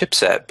 series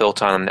chipset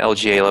built on an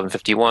LGA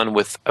 1151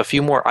 with a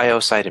few more I/O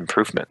side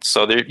improvements.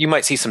 So there, you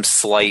might see some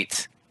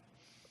slight,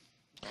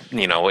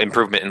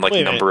 improvement in like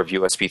Wait a the number of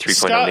USB 3.0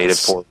 Scott,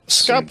 native ports.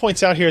 Scott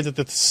points out here that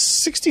the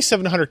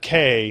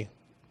 6700K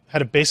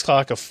had a base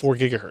clock of 4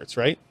 gigahertz,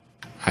 right?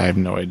 I have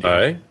no idea.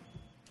 Aye.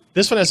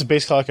 This one has a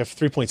base clock of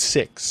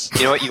 3.6.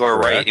 You know what? You are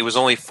right. Correct. It was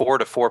only 4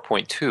 to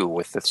 4.2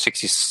 with the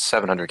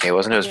 6700K,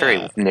 wasn't it? It was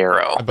very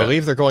narrow. I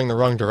believe they're going the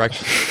wrong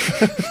direction.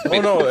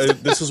 Oh no,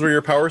 this is where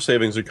your power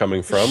savings are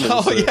coming from.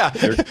 Oh, yeah.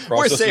 Your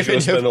We're processor's saving going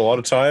to spend you- a lot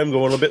of time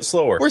going a bit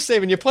slower. We're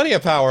saving you plenty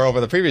of power over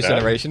the previous Yeah.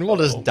 generation. We'll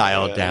just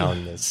dial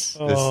down this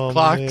Oh,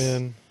 clock.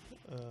 man.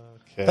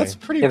 Okay. That's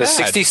pretty Yeah, bad.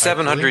 the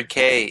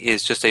 6700K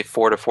is just a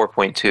 4 to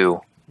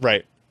 4.2.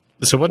 right.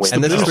 So what's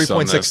And the this is boost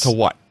on 3.6 this? to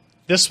what?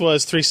 This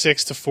was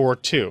 3.6 to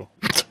 4.2.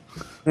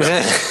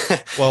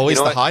 Well, at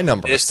least the high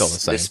number is still the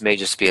same. This may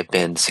just be a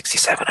bin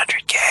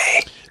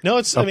 6700K. No,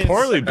 it's A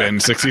poorly bin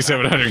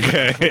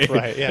 6700K.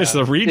 Right, yeah. It's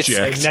the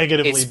reject. It's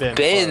negatively It's been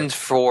binned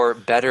for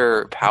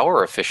better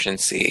power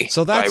efficiency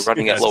So that's- by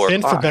running at lower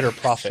been for clock. better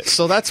profit.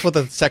 So that's what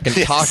the second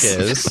talk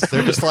is.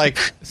 They're just like,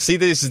 see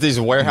these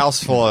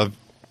warehouse full of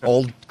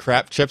old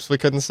crap chips we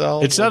couldn't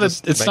sell. It's not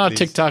a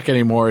TikTok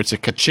anymore. It's a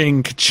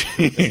ka-ching,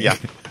 ka-ching. Yeah,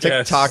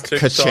 TikTok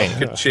ka-ching.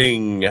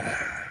 Ka-ching.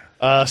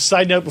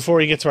 Side note before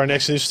we get to our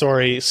next news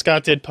story,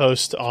 Scott did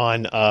post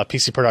on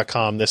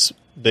PCPro.com this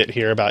bit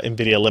here about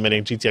NVIDIA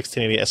limiting GTX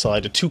 1080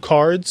 SLI to 2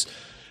 cards.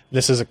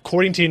 This is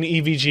according to an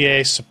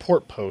EVGA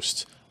support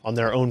post on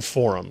their own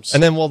forums.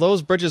 And then will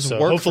those bridges so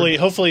work?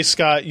 hopefully,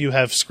 Scott, you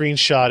have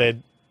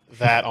screenshotted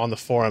that on the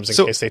forums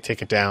in case they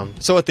take it down.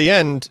 So at the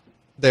end,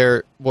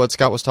 there, what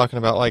Scott was talking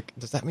about, like,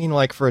 does that mean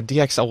like for a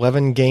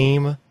DX11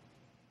 game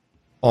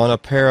on a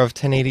pair of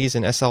 1080s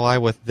and SLI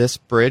with this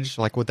bridge,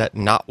 like would that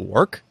not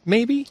work?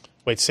 Maybe.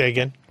 Wait, say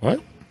again.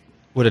 What?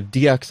 Would a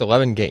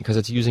DX11 game, because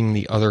it's using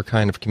the other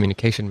kind of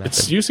communication method.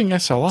 It's using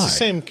SLI. It's the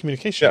same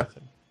communication Yeah.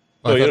 method.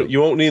 No, you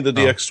won't need the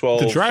DX12.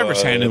 The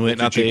driver's handling it,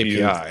 not the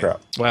GPU API.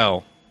 crap.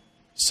 Well,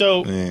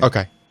 So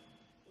Okay.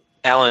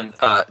 Alan,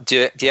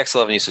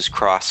 DX11 uses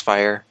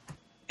Crossfire,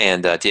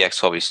 and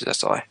DX12 uses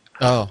SLI.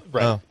 Oh,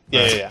 right. Oh,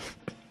 Yeah.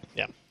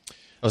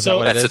 Oh, is So that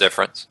what it That's is? the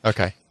difference.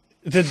 Okay.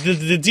 The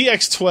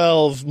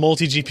DX12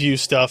 multi GPU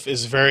stuff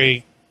is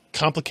very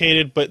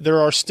complicated, but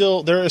there is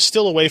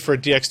still a way for a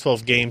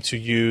DX12 game to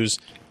use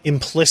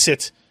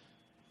implicit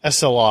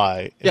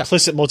SLI, Yeah.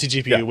 implicit multi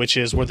GPU, Yeah. which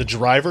is where the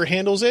driver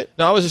handles it.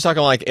 No, I was just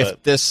talking like if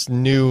But- this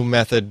new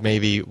method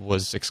maybe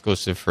was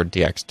exclusive for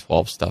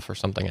DX12 stuff or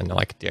something, and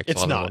like DX11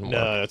 It's not. wouldn't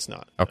work. No, it's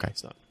not. Okay. No,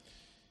 it's not.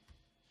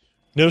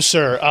 No,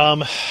 sir.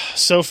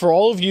 So for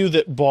all of you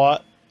that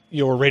bought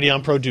your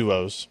Radeon Pro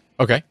Duos,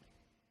 Okay.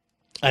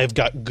 I've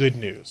got good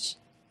news.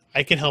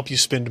 I can help you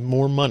spend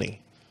more money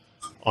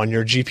on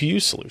your GPU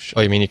solution.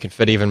 Oh, you mean you can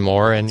fit even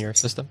more in your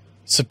system?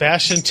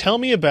 Sebastian, tell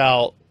me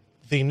about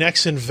the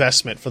next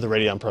investment for the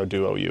Radeon Pro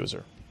Duo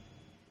user.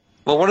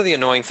 Well, one of the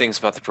annoying things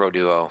about the Pro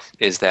Duo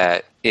is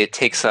that it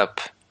takes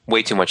up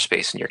way too much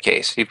space in your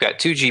case. You've got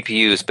 2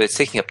 GPUs, but it's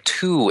taking up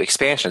 2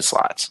 expansion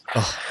slots.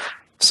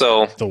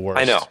 So The worst.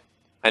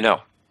 I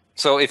know.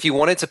 So if you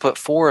wanted to put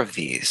 4 of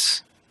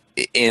these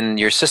in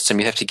your system,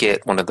 you have to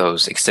get one of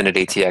those extended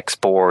ATX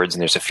boards,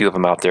 and there's a few of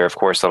them out there, of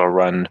course, that'll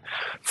run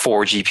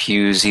 4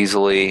 GPUs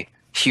easily.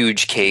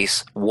 Huge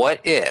case.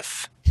 What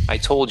if I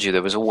told you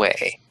there was a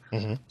way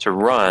to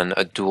run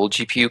a dual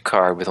GPU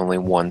card with only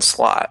 1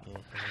 slot?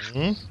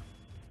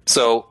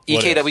 So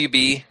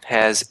EKWB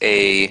has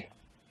a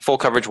full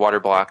coverage water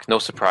block. No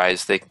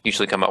surprise. They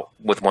usually come out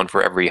with one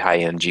for every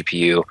high-end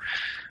GPU.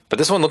 But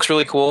this one looks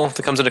really cool. It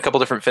comes in a couple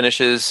different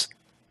finishes.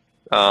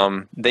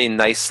 They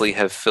nicely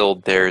have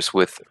filled theirs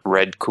with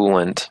red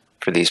coolant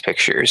for these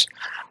pictures.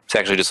 It's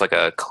actually just like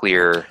a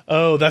clear...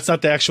 Oh, that's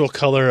not the actual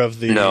color of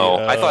the... No,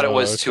 I thought it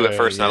was too at okay,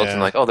 first, and I looked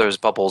and like, oh, there's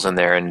bubbles in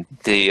there, and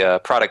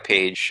the product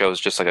page shows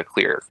just like a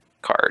clear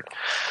card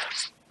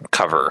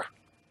cover.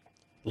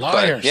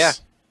 Liars. But, yeah,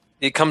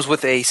 it comes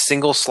with a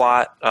single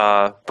slot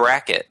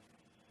bracket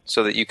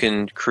so that you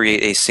can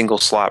create a single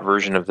slot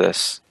version of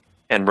this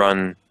and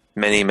run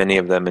many, many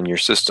of them in your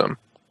system.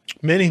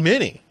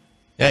 Many.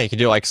 Yeah, you could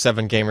do like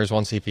 7 gamers,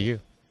 1 CPU.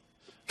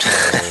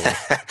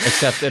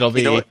 Except it'll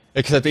be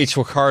except each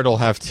card will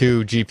have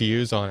 2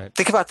 GPUs on it.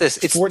 Think about this.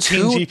 It's 14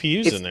 two,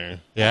 GPUs it's, in there.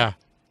 Yeah.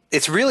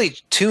 It's really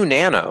 2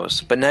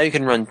 nanos, but now you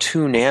can run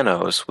 2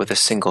 nanos with a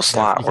single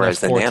slot, you can whereas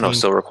the have nano 14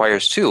 still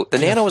requires 2. The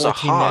you can nano have is a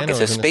 14 hog. It's a nanos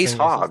in a space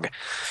single hog.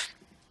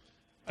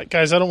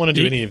 Guys, I don't want to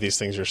do any of these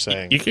things you're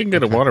saying. you can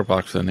get a water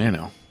block for the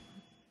Nano.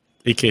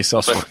 EK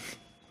sells one.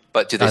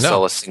 But do they I know.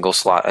 sell a single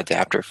slot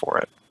adapter for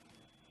it?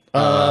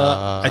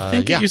 I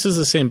think yeah. it uses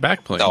the same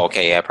backplane. Oh,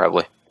 okay, yeah,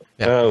 probably.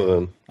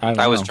 Then.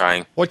 I was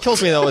trying. What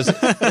kills me though is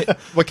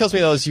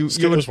you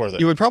was worth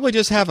it. would probably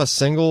just have a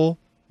single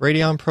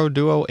Radeon Pro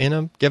Duo in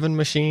a given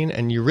machine,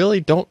 and you really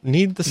don't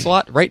need the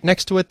slot right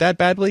next to it that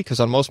badly, because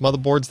on most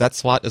motherboards that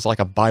slot is like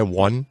a buy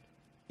one,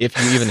 if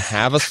you even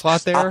have a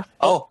slot there.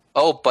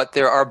 But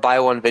there are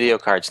buy one video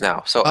cards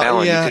now. So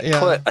Alan, yeah, you could yeah.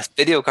 put a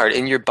video card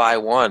in your buy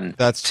one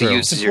That's to true.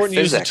 use It's as your important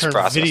to use the physics term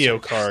processor. video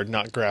card,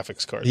 not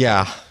graphics card.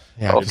 Yeah,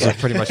 Okay. you're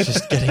pretty much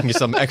just getting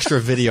some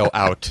extra video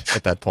out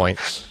at that point.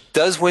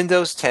 Does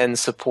Windows 10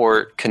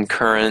 support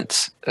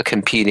concurrent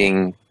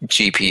competing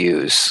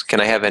GPUs?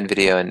 Can I have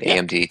NVIDIA and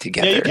AMD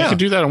together? Yeah, you You can. can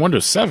do that on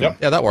Windows 7. Yep.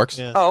 Yeah, that works.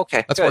 Yeah. Oh,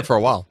 okay. That's good. worked for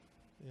a while.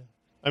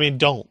 I mean,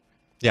 don't.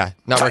 Yeah,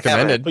 not I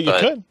recommended. But you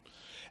But- could.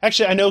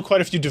 Actually, I know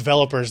quite a few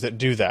developers that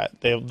do that.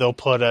 They'll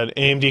put an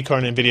AMD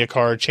card and NVIDIA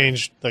card,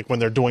 change like when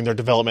they're doing their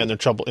development and their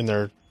trouble in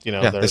their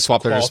Yeah, their they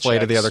swap their qual display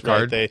to the checks, other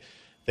card. Right?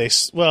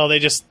 They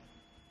just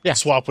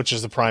swap which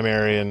is the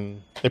primary,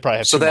 and they probably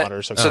have So two that,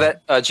 monitors. so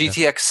that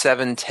GTX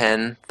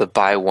 710, the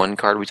buy one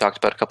card we talked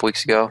about a couple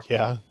weeks ago,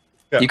 yeah,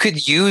 Yeah. You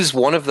could use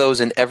one of those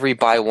in every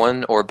buy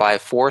 1 or buy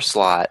 4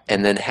 slot,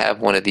 and then have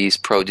one of these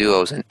Pro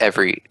Duos in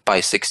every buy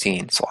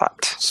 16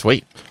 slot.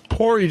 Sweet.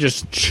 Or you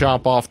just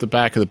chop off the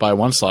back of the buy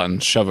 1 slot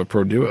and shove a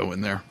Pro Duo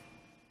in there.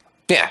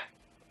 Yeah.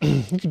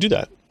 You could do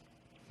that.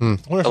 I wonder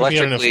if we get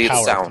Electrically,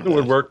 enough the power. sound. It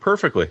would work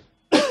perfectly.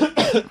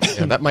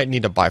 Yeah, that might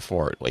need a buy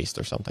 4 at least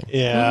or something.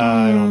 Yeah,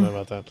 I don't know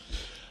about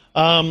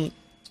that.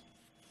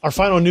 Our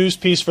final news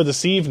piece for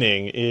this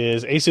evening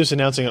is ASUS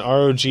announcing an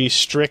ROG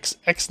Strix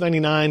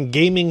X99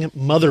 gaming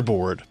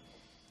motherboard.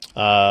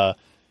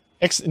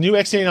 New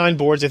X99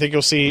 boards, I think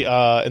you'll see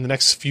in the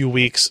next few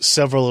weeks,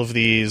 several of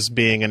these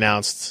being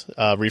announced,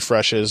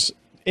 refreshes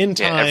in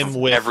time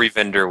with... Every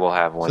vendor will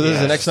have one. So this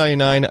is an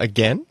X99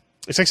 again?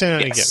 It's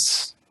X99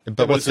 Yes.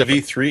 But what's the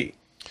the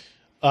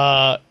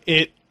V3?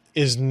 It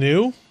is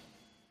new.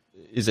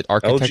 Is it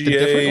architected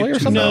differently or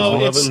something? No,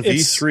 2011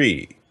 it's-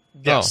 V3.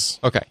 Yes.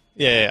 Oh, okay.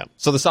 Yeah.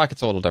 So the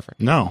socket's a little different.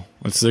 No,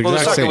 it's the Well, the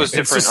exact socket same. was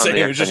It's the different on same.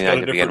 the It just got X99 a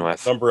to begin different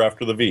with. number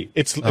after the V.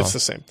 It's the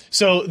same.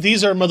 So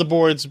these are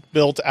motherboards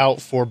built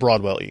out for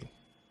Broadwell E.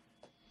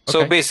 So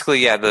Okay. basically,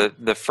 yeah, the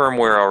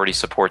firmware already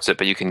supports it,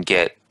 but you can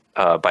get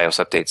BIOS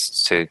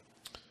updates to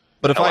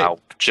But if allow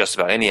just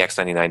about any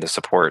X99 to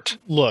support.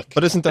 Look,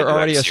 But isn't there the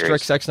already a X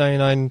series. Strix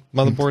X99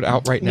 motherboard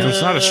out right now? No,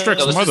 it's not a Strix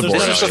No, this motherboard.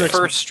 is the actually.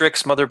 first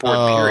Strix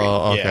motherboard, period.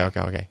 Oh, okay,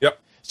 Yeah. okay. Yep.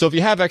 So if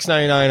you have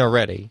X99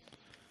 already,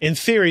 in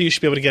theory, you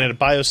should be able to get a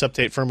BIOS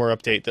update, firmware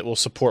update that will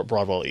support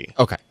Broadwell E.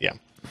 okay. Yeah.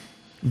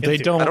 They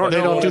don't. I don't They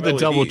know don't do what the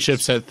double LEDs.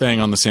 chipset thing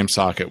on the same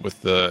socket with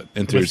the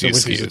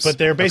enthusiast SKUs. But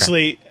they're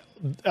basically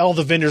all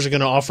the vendors are going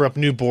to offer up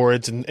new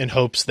boards in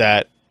hopes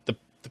that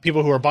the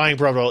people who are buying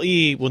Broadwell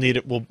E will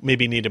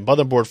maybe need a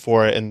motherboard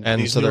for it, and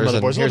these so new there's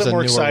motherboards a here's little bit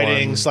more a newer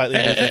exciting, one. slightly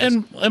different.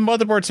 and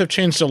motherboards have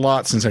changed a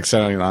lot since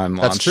X99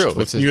 launched. That's true. With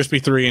It's a-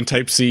 USB 3 and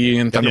Type C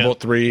and Thunderbolt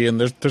 3, and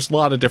there's a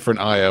lot of different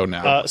I/O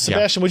now.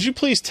 Sebastian, would you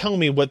please tell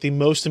me what the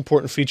most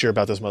important feature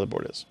about this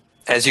motherboard is?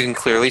 As you can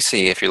clearly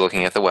see if you're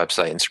looking at the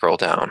website and scroll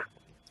down,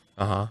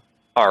 Uh-huh.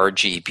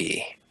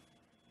 RGB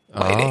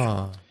lighting.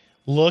 Ah.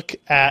 Look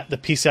at the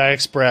PCI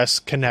Express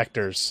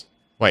connectors.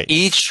 Wait.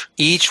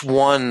 Each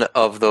one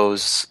of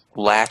those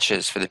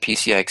latches for the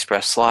PCI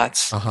Express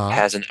slots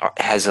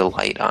has a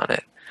light on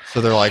it. So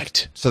they're like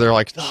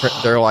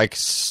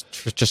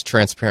just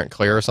transparent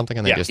clear or something,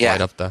 and they Yeah. just Yeah,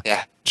 light up the.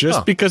 yeah.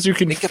 Just because you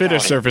can Think fit a about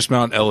it. surface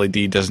mount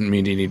LED doesn't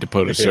mean you need to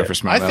put a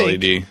surface mount I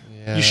think- LED.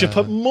 You should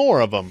put more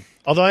of them.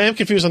 Although I am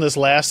confused on this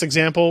last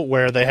example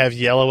where they have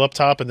yellow up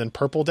top and then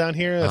purple down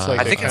here. That's like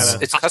I think kinda,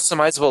 it's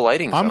customizable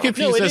lighting. I'm though.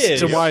 confused No, it as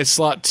to is. why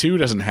slot 2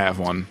 doesn't have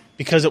one,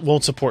 because it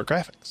won't support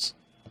graphics.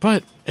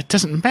 but it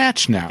doesn't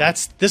match now.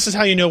 This is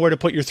how you know where to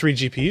put your 3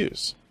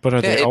 GPUs. but are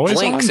Yeah, they it always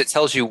blinks. on? It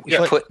tells you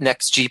put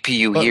next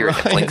GPU here, and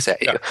it Ryan- blinks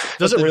at you.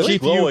 Does it The really?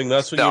 glowing,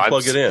 that's when No, you I'm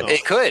plug it in.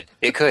 It could.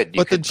 You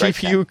But the could write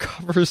GPU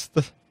covers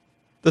the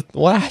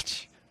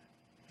latch.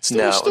 that.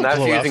 No, still not if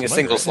blow you're out using a some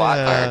single light, slot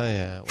card.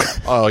 Yeah.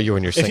 Oh, you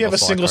and your If single you have a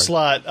single card.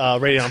 slot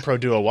Radeon Pro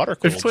Duo water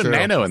If you cooled, put True.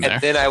 Nano in there.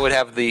 And then I would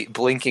have the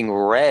blinking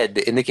red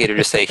indicator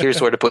to say, "Here's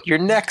where to put your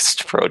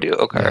next Pro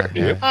Duo card."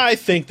 Yeah. I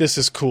think this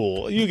is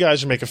cool. You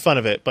guys are making fun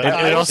of it, but It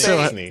I also- also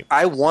think it's neat.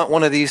 I want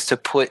one of these to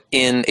put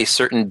in a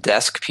certain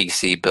desk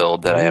PC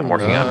build that I am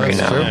working on right that's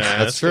now. true. Yeah,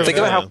 That's true. Think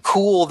about how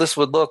cool this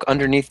would look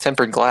underneath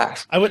tempered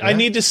glass. I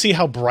need to see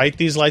how bright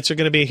these lights are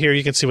going to be. Here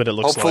you can see what it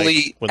looks Hopefully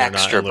like when they're not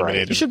extra bright.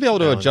 illuminated. You should be able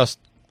to adjust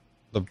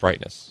the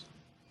brightness,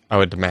 I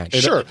would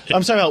imagine. Sure.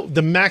 I'm talking about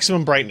the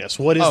maximum brightness.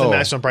 What is the Oh.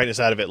 maximum brightness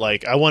out of it?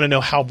 Like, I want to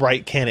know how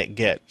bright can it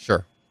get.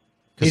 Sure.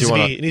 Needs Because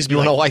to you be- it needs to be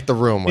want to like- light the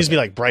room. It needs With to be it.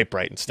 like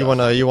bright and stuff.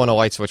 You want to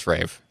light switch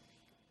rave.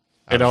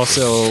 It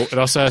also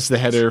has the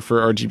header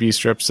for RGB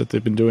strips that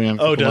they've been doing on a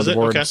couple does it?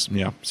 motherboards.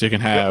 Yeah, so you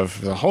can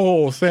have the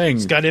whole thing.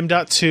 It's got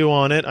M.2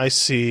 on it. I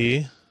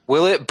see.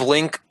 Will it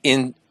blink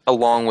in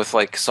along with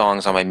like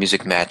songs on my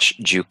Music Match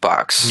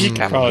jukebox? You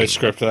can probably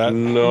script that.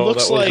 No,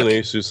 Looks that wasn't like-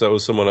 Asus. That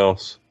was someone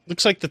else.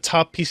 Looks like the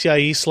top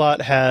PCIe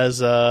slot has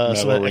some of that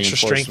extra reinforcement.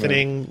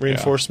 strengthening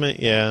reinforcement.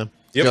 Yeah.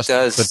 Yep. It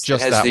does. But just it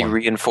has that the one.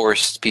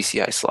 reinforced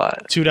PCI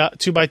slot.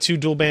 2x2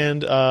 dual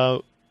band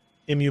MU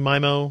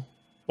MIMO.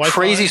 Wi-Fi,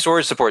 Crazy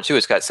storage support too.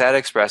 It's got SATA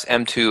Express,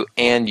 M2,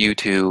 and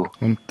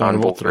U2 on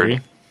Thunderbolt both 3.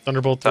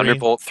 Thunderbolt 3.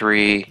 Thunderbolt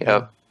 3.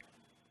 Yep.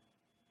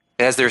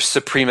 It has their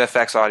Supreme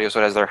FX audio, so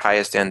it has their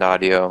highest end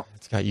audio.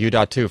 It's got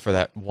U.2 for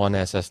that one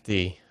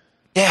SSD.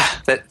 Yeah,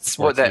 that's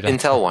what that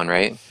What's Intel one,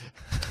 right?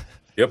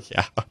 Yep.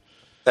 Yeah.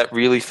 That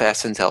really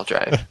fast Intel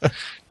drive.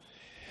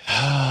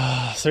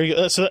 So there you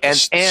go. So and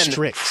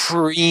Strix.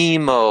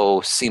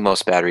 primo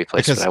CMOS battery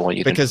placement. I want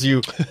you to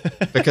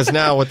because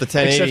now with the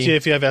Except 1080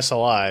 if you have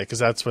SLI, because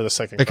that's where the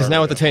second. because card now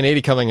would with the go.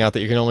 1080 coming out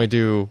that you can only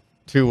do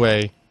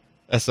two-way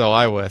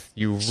SOI with,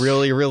 you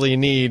really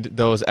need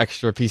those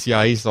extra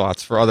PCIe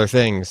slots for other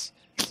things.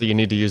 So you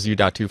need to use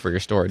U.2 for your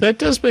storage. That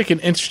does make an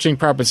interesting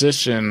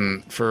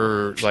proposition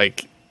for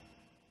like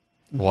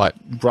What?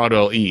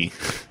 Broadwell E,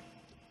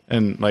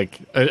 and like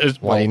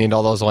Why do you need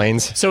all those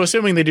lanes? so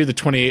assuming they do the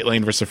 28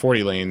 lane versus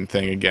 40 lane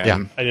thing again.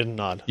 Yeah. I didn't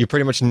nod. You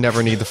pretty much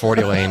never need the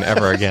 40 lane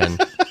ever again.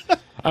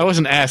 I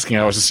wasn't asking.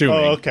 I was assuming.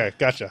 Oh, okay,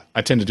 gotcha.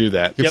 I tend to do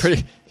that. You're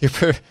pretty.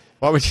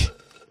 Why would you?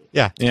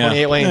 Yeah, Yeah.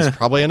 28 lanes is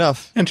probably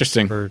enough.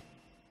 Interesting.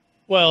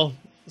 Well,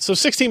 so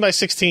 16 by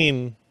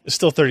 16 is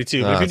still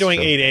 32. But if you're that's doing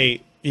true.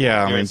 8.8,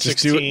 Yeah, I you're mean, at just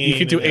 16, you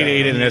could do 8.8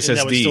 in an and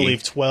that would still SSD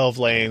leave 12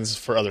 lanes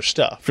for other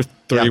stuff. for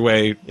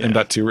 3-way Yeah.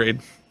 M.2 RAID.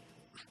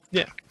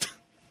 Yeah.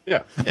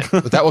 Yeah.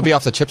 But that would be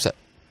off the chipset.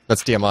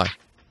 That's DMI.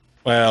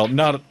 Well,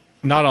 not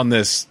on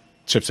this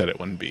chipset. It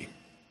wouldn't be.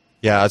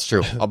 Yeah, that's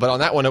true. But on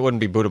that one, it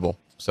wouldn't be bootable,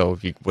 so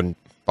you wouldn't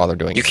bother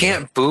doing You it.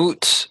 can't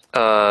boot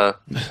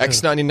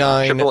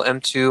X99. triple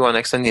M2 on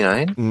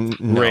X99.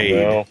 No. RAID.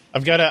 Well,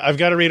 I've got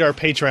to read our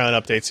Patreon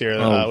updates here.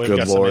 Oh, We've good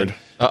got some lord.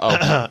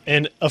 Uh-oh.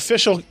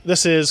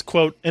 this is,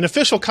 quote, an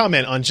official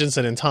comment on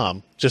Jensen and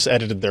Tom. Just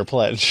edited their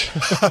pledge.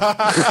 That's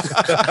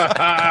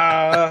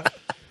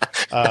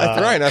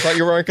right. I thought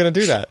you weren't going to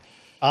do that.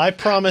 I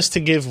promised to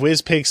give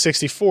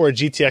WizPig64 a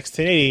GTX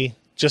 1080.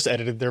 Just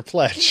edited their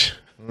pledge.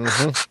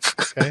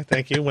 Okay,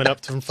 thank you. Went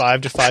up from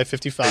 5 to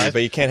 555.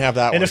 But you can't have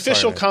that An one.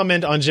 official Sorry,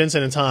 comment on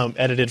Jensen and Tom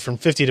edited from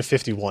 $50 to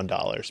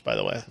 $51, by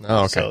the way. Oh,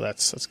 okay. So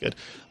that's good.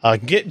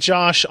 Get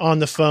Josh on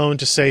the phone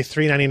to say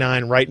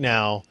 $3.99 right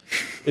now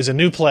is a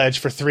new pledge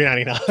for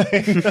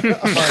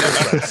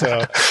 $3.99.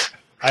 So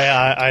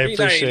I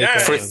appreciate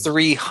that. For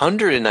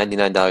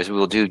 $399, we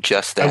will do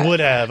just that. I would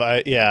have.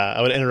 I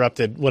would have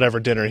interrupted whatever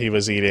dinner he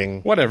was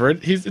eating. Whatever.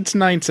 It's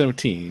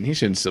 9:17. He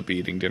shouldn't still be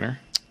eating dinner.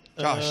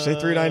 Josh, say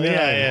 $3.99.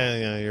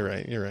 Yeah.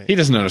 You're right. He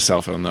doesn't own a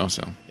cell phone though,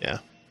 so Yeah.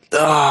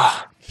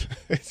 Ugh.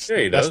 yeah, he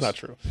That's does. not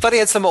true. Thought he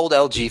had some old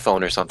LG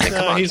phone or something.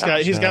 Come No, on, he's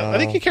got. No. I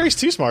think he carries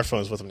 2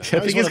 smartphones with him now.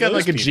 I think he's got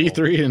like a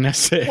G3 and an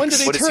S6. When did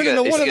he What is turn he got?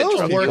 into Is one of he got those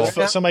trouble? people?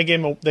 Work somebody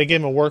gave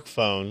him a work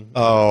phone.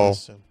 Oh.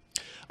 So. All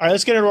right,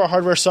 let's get into our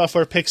hardware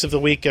software picks of the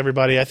week,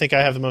 everybody. I think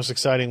I have the most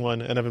exciting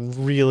one, and I've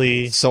been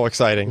really, So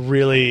exciting.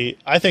 really.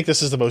 I think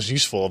this is the most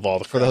useful of all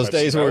the. For those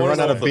days where we run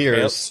out of The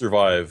pants beers.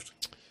 survived.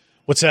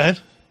 What's that?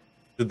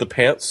 Did the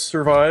pants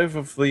survive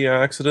of the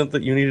accident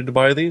that you needed to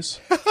buy these?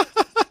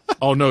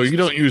 Oh no, you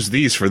don't use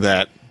these for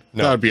that.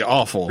 No. That would be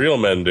awful. Real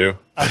men do.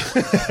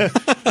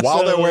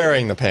 While they're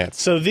wearing the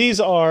pants. So these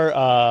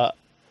are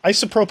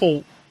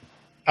isopropyl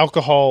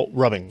alcohol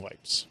rubbing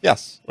wipes.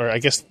 Yes. Or I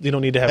guess you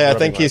don't need to have. Hey, I rubbing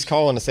think he's wipes.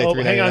 calling to say Oh,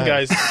 $3.99. hang on,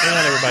 guys. Hang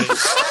on, everybody.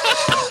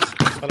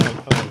 Hold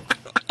on.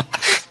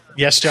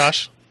 Yes,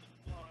 Josh.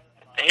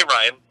 Hey,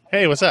 Ryan.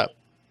 Hey, what's up?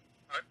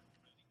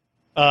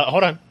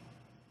 Hold on.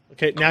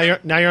 Okay, now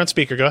you're on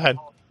speaker. Go ahead.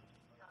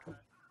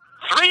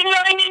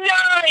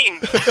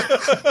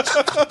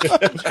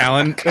 $3.99.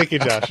 Alan, Thank you,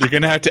 Josh. you're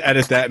gonna have to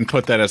edit that and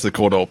put that as the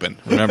cold open.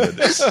 Remember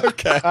this.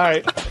 Okay. All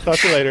right. Talk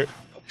to you later.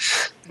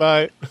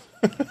 Bye.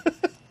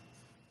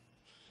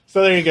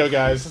 So there you go,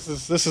 guys.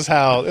 This is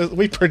how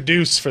we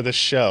produce for this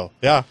show.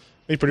 Yeah.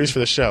 We produce for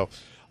the show.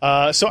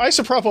 So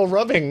isopropyl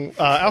rubbing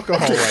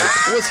alcohol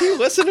wipe. Was he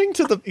listening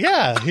to the...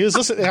 Yeah, he was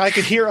listening. I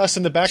could hear us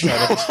in the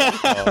background of this phone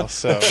call.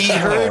 So He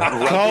heard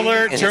rubbing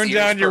Caller, and his turn ears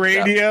down your perked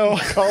up. radio.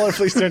 caller,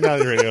 please turn down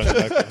the radio.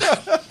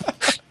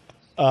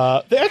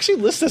 They actually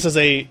list this as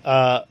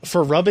a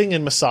for rubbing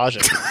and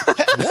massaging.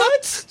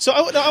 What? So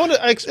I want to.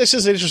 This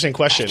is an interesting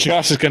question.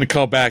 Josh is gonna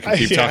call back and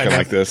keep Yeah, I talking know.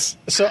 like this.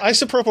 So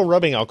isopropyl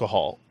rubbing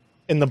alcohol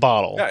in the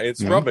bottle. Yeah,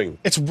 it's rubbing.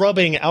 It's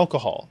rubbing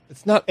alcohol.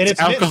 It's not... And it's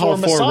alcohol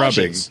meant for for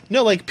massages. rubbing.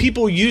 No, like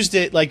people used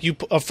it like you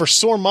for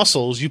sore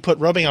muscles. You put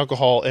rubbing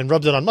alcohol and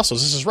rubbed it on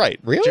muscles. This is right,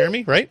 Really?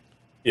 Jeremy? Right?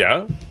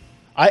 Yeah.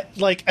 I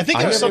think it was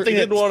You something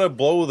that didn't want to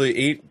blow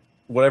the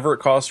whatever it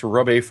costs for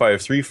Rub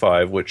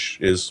A535, which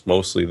is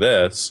mostly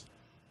this.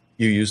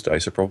 You used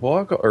isopropyl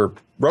alcohol or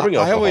rubbing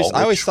I alcohol.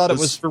 always which thought it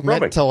was for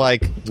meant rubbing. to,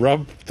 like...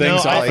 Rub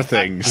things No, off I- of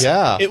things.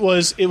 Yeah. it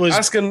was.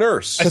 Ask a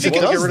nurse. I think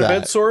you it want to does get rid of that.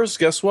 bed sores?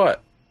 Guess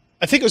what?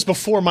 I think it was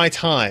before my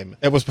time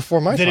It was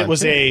before my that time. it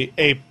was too.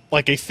 a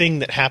thing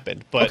that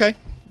happened. But Okay.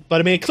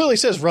 But I mean, it clearly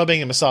says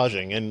rubbing and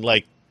massaging, and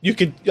like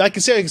I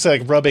could say it's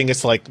like rubbing.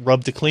 It's like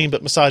rub to clean,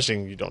 but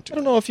massaging you don't do. I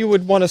don't know if you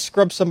would want to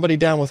scrub somebody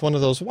down with one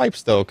of those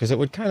wipes, though, because it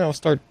would kind of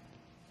start...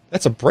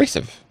 That's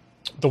abrasive.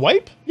 The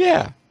wipe?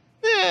 Yeah.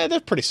 They're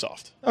pretty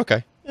soft.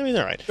 Okay. I mean,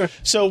 they're all right.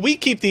 So we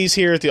keep these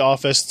here at the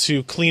office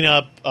to clean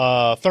up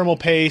thermal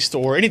paste,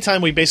 or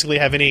anytime we basically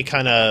have any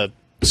kind of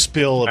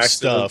spill of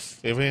Accident.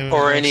 stuff,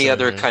 Or any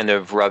other kind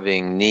of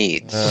rubbing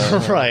needs.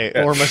 right,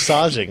 or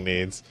massaging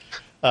needs.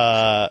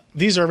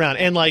 These are around,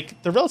 and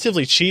like they're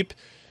relatively cheap.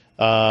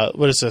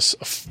 What is this?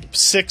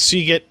 6. So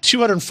you get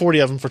 240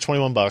 of them for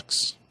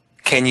 $21.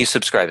 Can you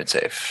subscribe and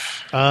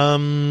save?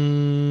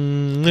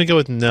 I'm gonna go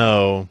with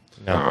no.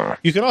 No.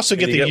 You can also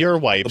get you the get Your the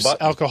Wipes,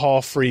 button?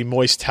 alcohol-free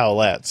moist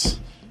towelettes.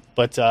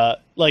 But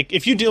like,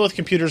 if you deal with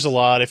computers a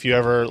lot, if you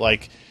ever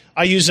like,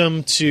 I use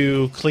them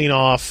to clean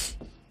off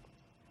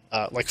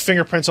like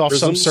fingerprints off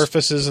some Prisms?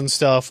 surfaces and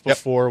stuff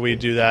before we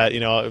do that. You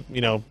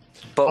know.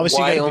 But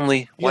Obviously, why you gotta be- only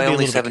you gotta be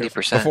a little bit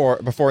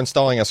 70%? Before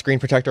installing a screen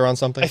protector on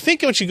something? I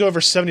think once you go over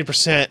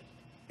 70%,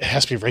 it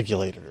has to be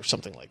regulated or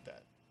something like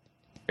that.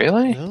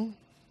 Really? No?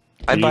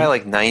 I'd buy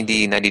like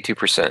 90,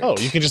 92%. Oh,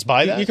 you can just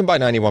buy that. You can buy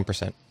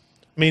 91%. I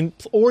mean,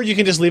 or you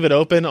can just leave it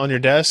open on your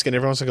desk, and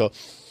everyone's gonna go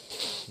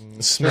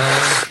smell.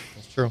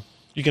 That's true.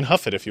 You can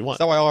huff it if you want. Is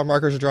that why all our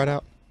markers are dried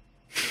out?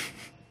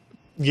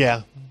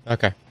 Yeah.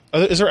 Okay.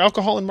 Is there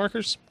alcohol in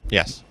markers?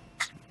 Yes.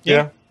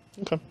 Yeah.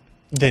 Okay.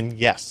 Then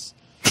yes.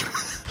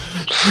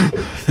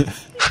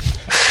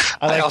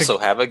 I also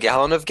have a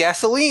gallon of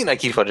gasoline I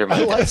keep under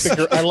my desk.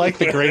 I like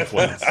the grape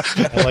ones.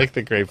 I like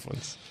the grape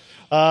ones.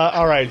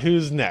 All right,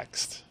 who's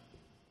next?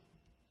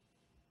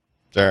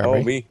 Jeremy.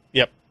 Oh, me.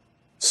 Yep.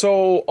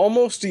 So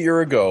almost a year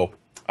ago,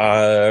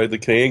 the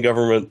Canadian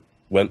government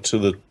went to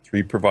the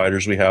 3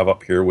 providers we have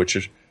up here, which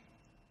is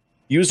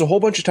used a whole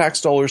bunch of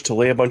tax dollars to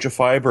lay a bunch of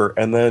fiber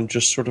and then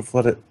just sort of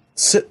let it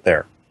sit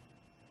there.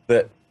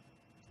 That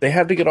they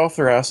had to get off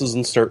their asses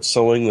and start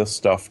selling this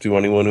stuff to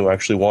anyone who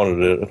actually wanted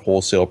it at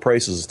wholesale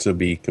prices to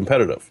be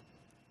competitive.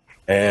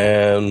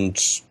 And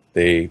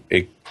they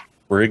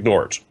were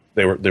ignored.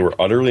 They were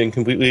utterly and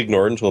completely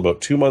ignored until about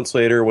 2 months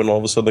later, when all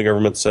of a sudden the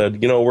government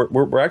said,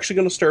 we're actually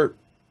going to start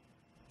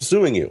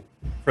suing you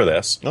for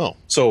this. Oh.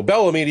 So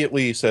Bell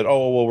immediately said,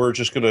 oh, well, we're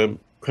just going to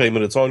claim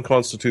that it's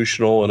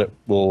unconstitutional and it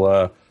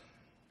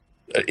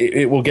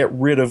will get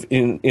rid of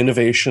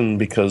innovation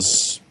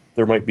because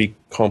there might be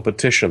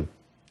competition.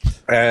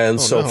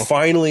 And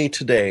finally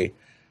today,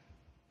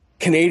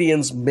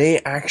 Canadians may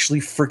actually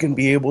freaking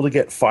be able to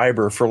get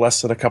fiber for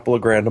less than a couple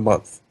of grand a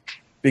month.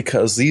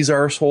 Because these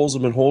arseholes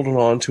have been holding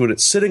on to it.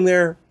 It's sitting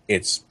there.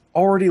 It's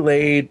already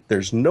laid.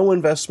 There's no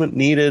investment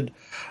needed.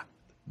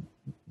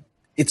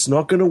 It's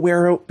not going to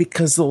wear out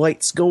because the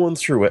light's going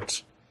through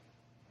it.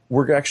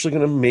 We're actually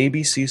going to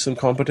maybe see some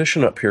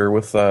competition up here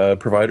with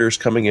providers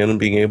coming in and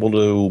being able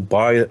to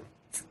buy it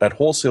at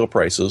wholesale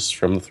prices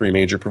from the 3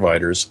 major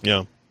providers.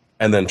 Yeah.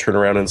 And then turn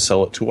around and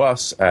sell it to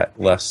us at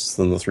less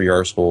than the 3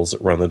 arseholes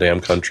that run the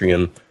damn country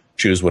and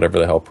choose whatever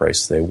the hell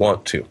price they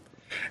want to.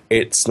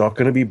 It's not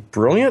going to be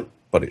brilliant,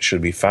 but it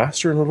should be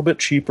faster and a little bit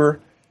cheaper.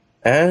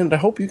 And I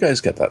hope you guys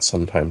get that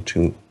sometime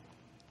too.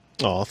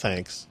 Oh,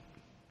 thanks.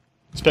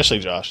 Especially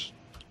Josh.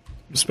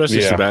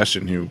 Especially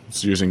Sebastian,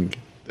 who's using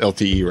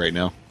LTE right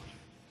now.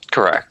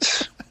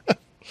 Correct.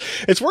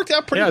 It's worked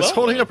out pretty well. Yeah, it's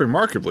holding up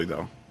remarkably,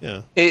 though.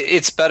 Yeah.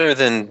 It's better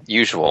than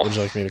usual. What would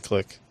you like me to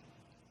click?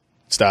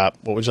 Stop.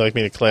 What would you like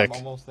me to click?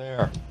 I'm almost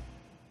there.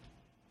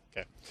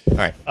 Okay. All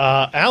right.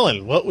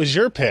 Alan, what was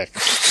your pick?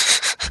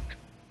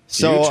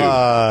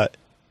 So,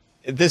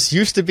 this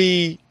used to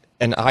be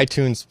an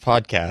iTunes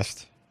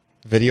podcast,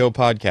 video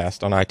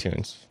podcast on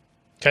iTunes.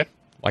 Okay.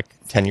 Like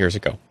 10 years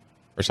ago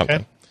or something,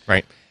 Okay.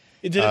 right?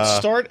 Did it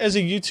start as a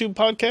YouTube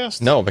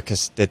podcast? No,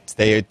 because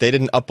they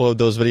didn't upload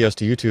those videos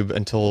to YouTube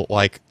until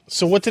like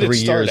So what did 3 it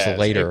start years as?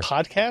 later. A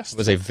podcast? It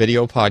was a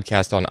video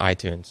podcast on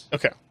iTunes.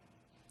 Okay.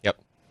 Yep.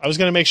 I was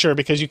going to make sure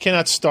because you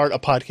cannot start a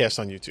podcast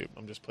on YouTube.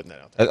 I'm just putting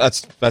that out there.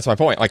 That's my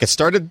point. Like it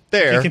started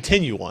there, You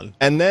continue one.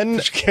 and then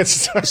You can't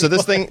start so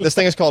this thing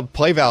is called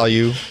Play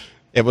Value.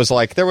 It was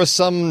like there was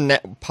some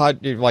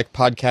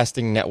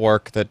podcasting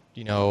network that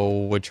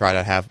would try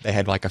to have. They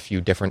had like a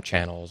few different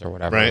channels or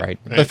whatever, right?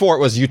 Before it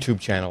was YouTube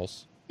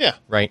channels, Yeah.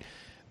 right?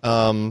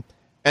 And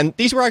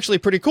these were actually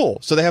pretty cool.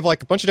 So they have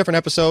like a bunch of different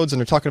episodes,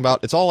 and they're talking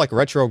about it's all like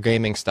retro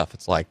gaming stuff.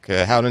 It's like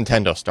how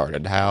Nintendo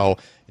started, how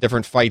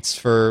different fights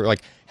for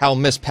like how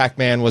Miss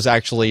Pac-Man was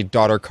actually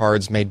daughter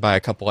cards made by a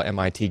couple of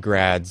MIT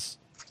grads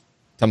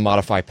to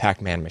modify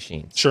Pac-Man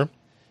machines. Sure.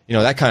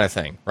 That kind of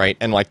thing, right?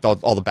 And like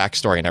all the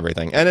backstory and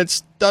everything. And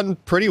it's done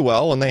pretty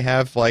well, and they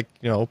have like,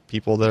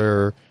 people that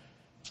are,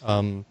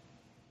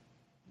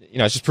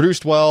 it's just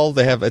produced well.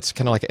 It's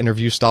kind of like an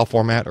interview style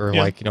format or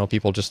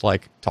people just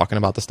like talking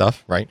about the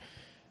stuff, right?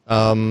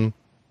 And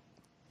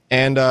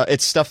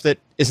it's stuff that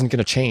isn't going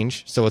to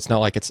change, so it's not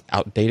like it's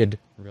outdated,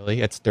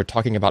 really. They're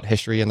talking about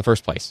history in the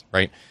first place,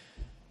 right?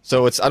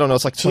 So it's, I don't know,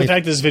 it's like... So the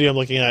fact this video I'm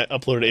looking at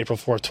uploaded April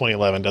 4th,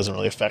 2011 doesn't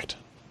really affect.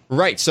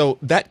 Right, so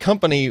that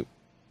company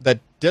that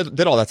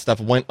did all that stuff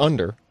went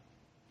under,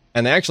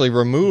 and they actually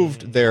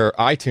removed their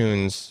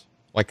iTunes,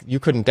 like you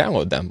couldn't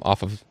download them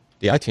off of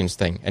the iTunes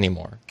thing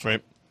anymore.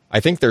 Right. I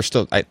think they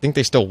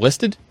still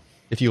listed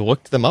if you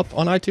looked them up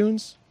on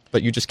iTunes,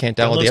 but you just can't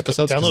download the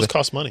episodes. Downloads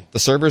cost money. The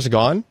servers are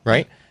gone,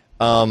 right?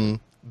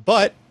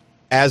 But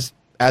as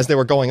they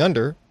were going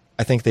under,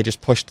 I think they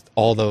just pushed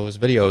all those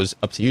videos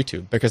up to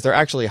YouTube because they're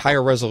actually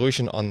higher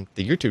resolution on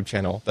the YouTube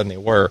channel than they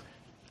were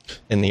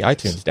in the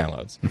iTunes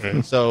downloads.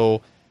 Okay.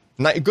 So,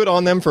 good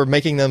on them for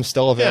making them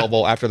still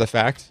available after the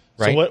fact,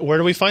 right? So where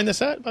do we find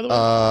this at, by the way?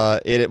 I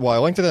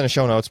linked it in the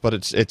show notes, but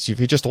it's if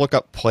you just look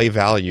up Play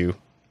Value,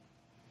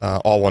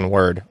 all one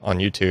word on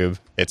YouTube,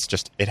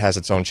 it has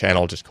its own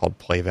channel just called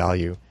Play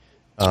Value.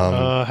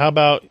 How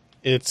about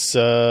it's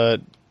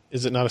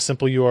is it not a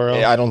simple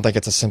URL? I don't think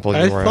it's a simple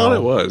URL. I thought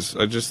it was.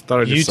 I just thought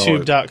I just saw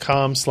it.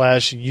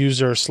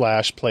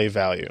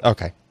 YouTube.com/user/playvalue.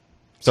 Okay.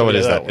 So it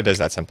is that. It is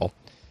that simple.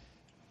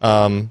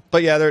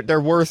 But yeah,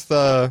 they're worth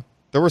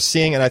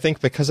seeing, and I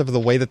think because of the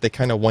way that they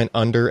kind of went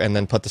under and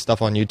then put the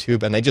stuff on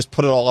YouTube, and they just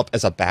put it all up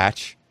as a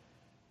batch.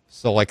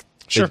 So like,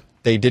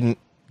 they didn't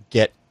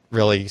get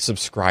really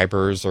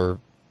subscribers or,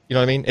 you know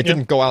what I mean? It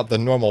didn't go out the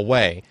normal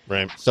way.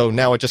 Right. So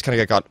now it just kind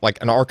of got like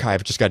an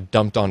archive. It just got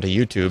dumped onto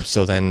YouTube.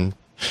 So then,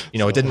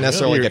 it didn't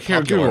necessarily get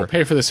popular. Google,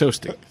 pay for this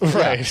hosting.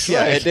 Right.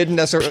 Yeah, it didn't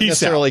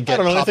necessarily get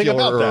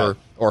popular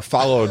or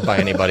followed by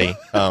anybody.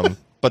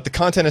 but the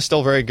content is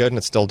still very good, and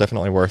it's still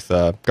definitely worth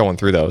going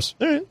through those.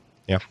 All right.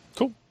 Yeah.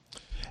 Cool.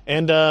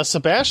 And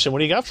Sebastian, what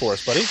do you got for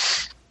us, buddy?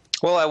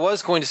 Well, I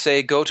was going to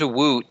say go to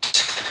Woot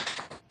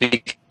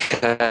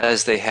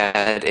because they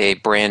had a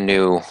brand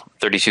new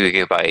 32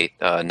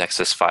 gigabyte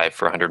Nexus 5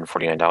 for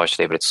 $149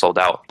 today, but it's sold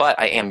out. But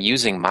I am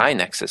using my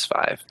Nexus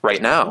 5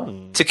 right now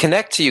to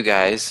connect to you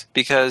guys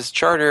because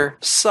Charter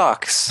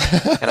sucks.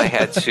 And I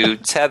had to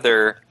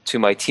tether to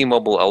my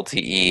T-Mobile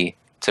LTE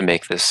to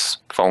make this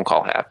phone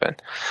call happen.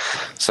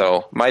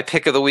 So my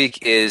pick of the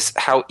week is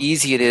how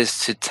easy it is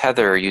to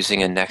tether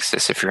using a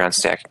Nexus if you're on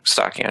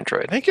stock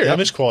Android. I think your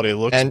image quality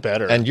looks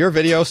better. And your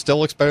video still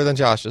looks better than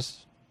Josh's.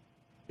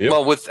 Yep.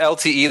 Well, with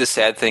LTE, the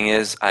sad thing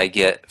is I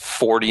get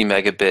 40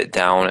 megabit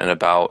down and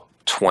about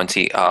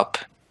 20 up.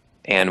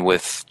 And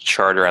with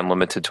Charter, I'm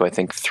limited to, I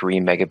think,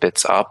 3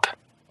 megabits up.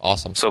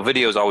 Awesome. So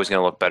video is always going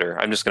to look better.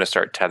 I'm just going to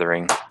start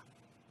tethering.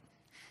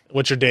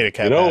 What's your data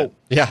cap?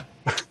 Yeah.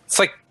 It's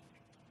like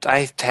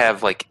I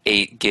have like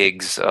 8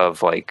 gigs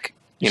of like,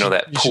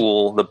 that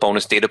pool, the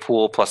bonus data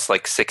pool, plus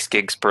like 6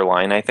 gigs per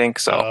line, I think.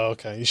 So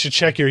okay. You should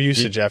check your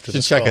usage after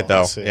this check call. it,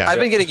 though. Yeah. I've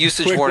been getting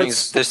usage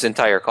warnings this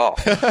entire call.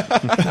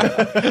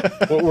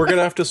 Well, we're going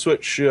to have to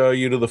switch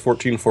you to the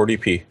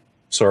 1440p.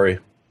 Sorry.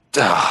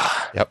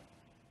 Yep.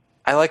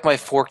 I like my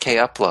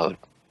 4K upload.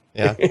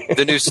 Yeah.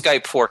 The new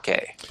Skype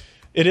 4K.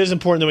 It is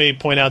important that we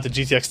point out that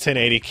GTX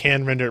 1080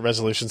 can render at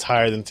resolutions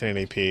higher than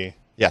 1080p.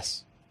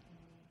 Yes.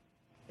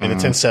 And the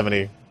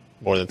 1070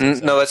 more than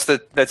 1070. No, that's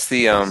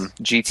the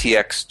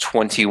GTX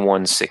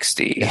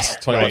 2160. Yes.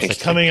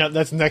 2160. Coming up,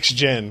 that's next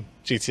gen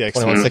GTX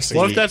 2160.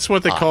 Well, if that's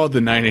what they called the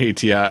 980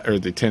 Ti or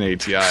the 1080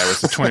 Ti, it was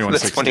the The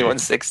 2160.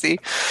 2160.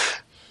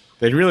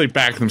 They really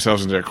backed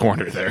themselves into a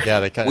corner there.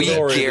 Yeah, they kind We of.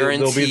 guarantee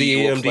There'll be the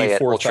you will play AMD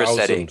at ultra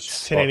 4000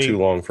 settings. not too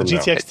long from now.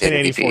 GTX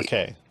 1080 1080p.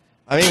 4K.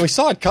 I mean, we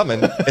saw it coming.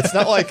 It's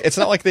not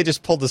like they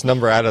just pulled this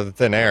number out of the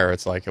thin air.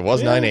 It's like it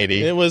was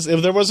 980. There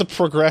was a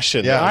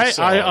progression. Yeah,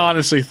 I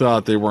honestly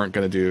thought they weren't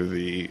going to do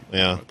the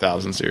Yeah.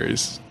 1000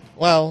 series.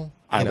 Well,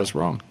 I was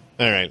wrong.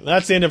 All right,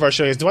 that's the end of our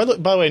show. Guys. Do I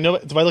look? By the way,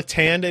 do I look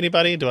tanned?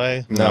 Anybody? Do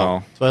I?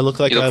 No. Do I look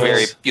like You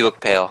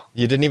look pale.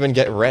 you didn't even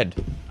get red.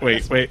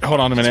 Wait, hold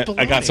on a minute.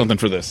 I got baloney. something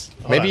for this.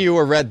 Maybe you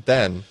were red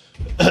then.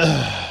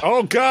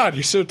 Oh, God,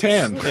 you're so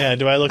tan. Yeah.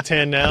 Do I look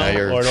tan now, Now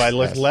you're- or do I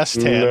look yes. less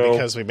tan No.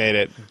 because we made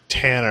it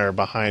tanner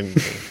behind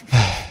me?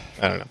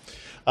 I don't know.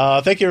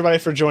 Thank you, everybody,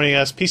 for joining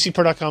us.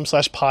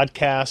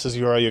 PCPro.com/podcast is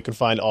the URL. You can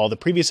find all the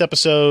previous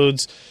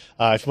episodes.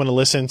 If you want to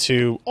listen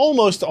to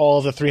almost all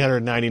of the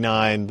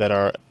 399 that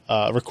are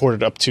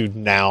recorded up to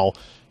now,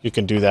 you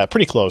can do that.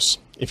 Pretty close,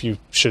 if you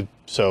should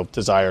so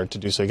desire to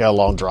do so. You got a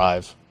long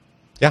drive.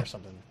 Yeah. Or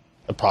something.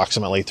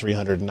 Approximately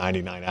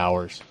 399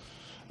 hours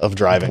of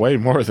driving. Way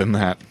more than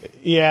that.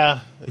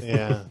 Yeah.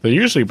 They're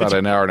usually about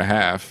an hour and a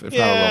half, if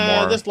not a little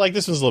more. This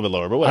one's a little bit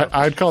lower, but whatever.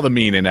 I'd call the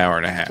mean an hour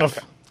and a half.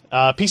 Okay.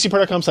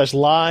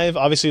 PCPro.com/live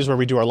obviously is where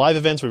we do our live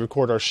events. We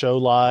record our show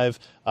live.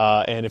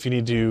 And if you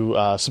need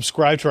to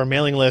subscribe to our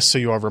mailing list so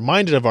you are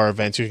reminded of our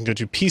events, you can go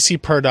to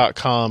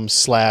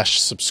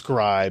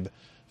PCPro.com/subscribe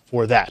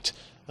for that.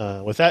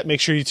 With that,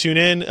 make sure you tune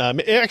in.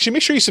 Actually,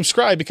 make sure you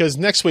subscribe because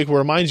next week we'll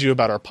remind you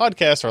about our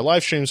podcast, our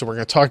live streams, and we're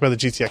going to talk about the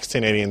GTX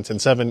 1080 and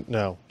 1070.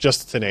 No,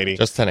 just 1080.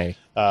 Just 1080.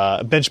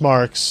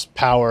 Benchmarks,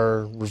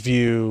 power,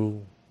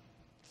 review,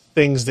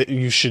 things that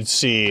you should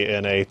see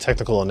in a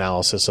technical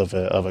analysis of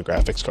a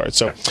graphics card.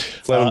 So,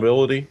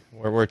 Flammability.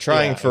 We're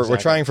trying for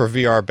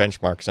VR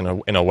benchmarks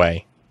in a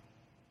way.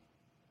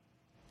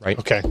 Right?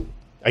 okay,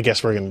 I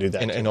guess we're going to do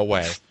that. In a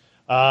way.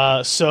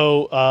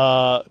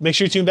 So make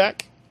sure you tune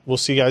back. We'll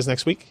see you guys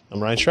next week.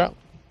 I'm Ryan Strout.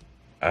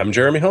 I'm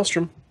Jeremy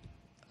Hellstrom.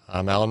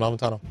 I'm Alan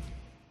Malventano.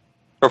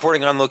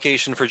 Reporting on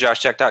location for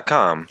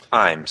JoshTech.com,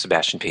 I'm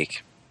Sebastian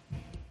Peak.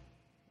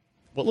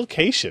 What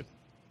location?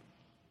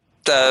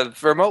 The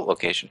remote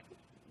location.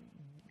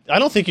 I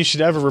don't think you should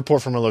ever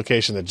report from a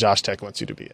location that Josh Tech wants you to be at.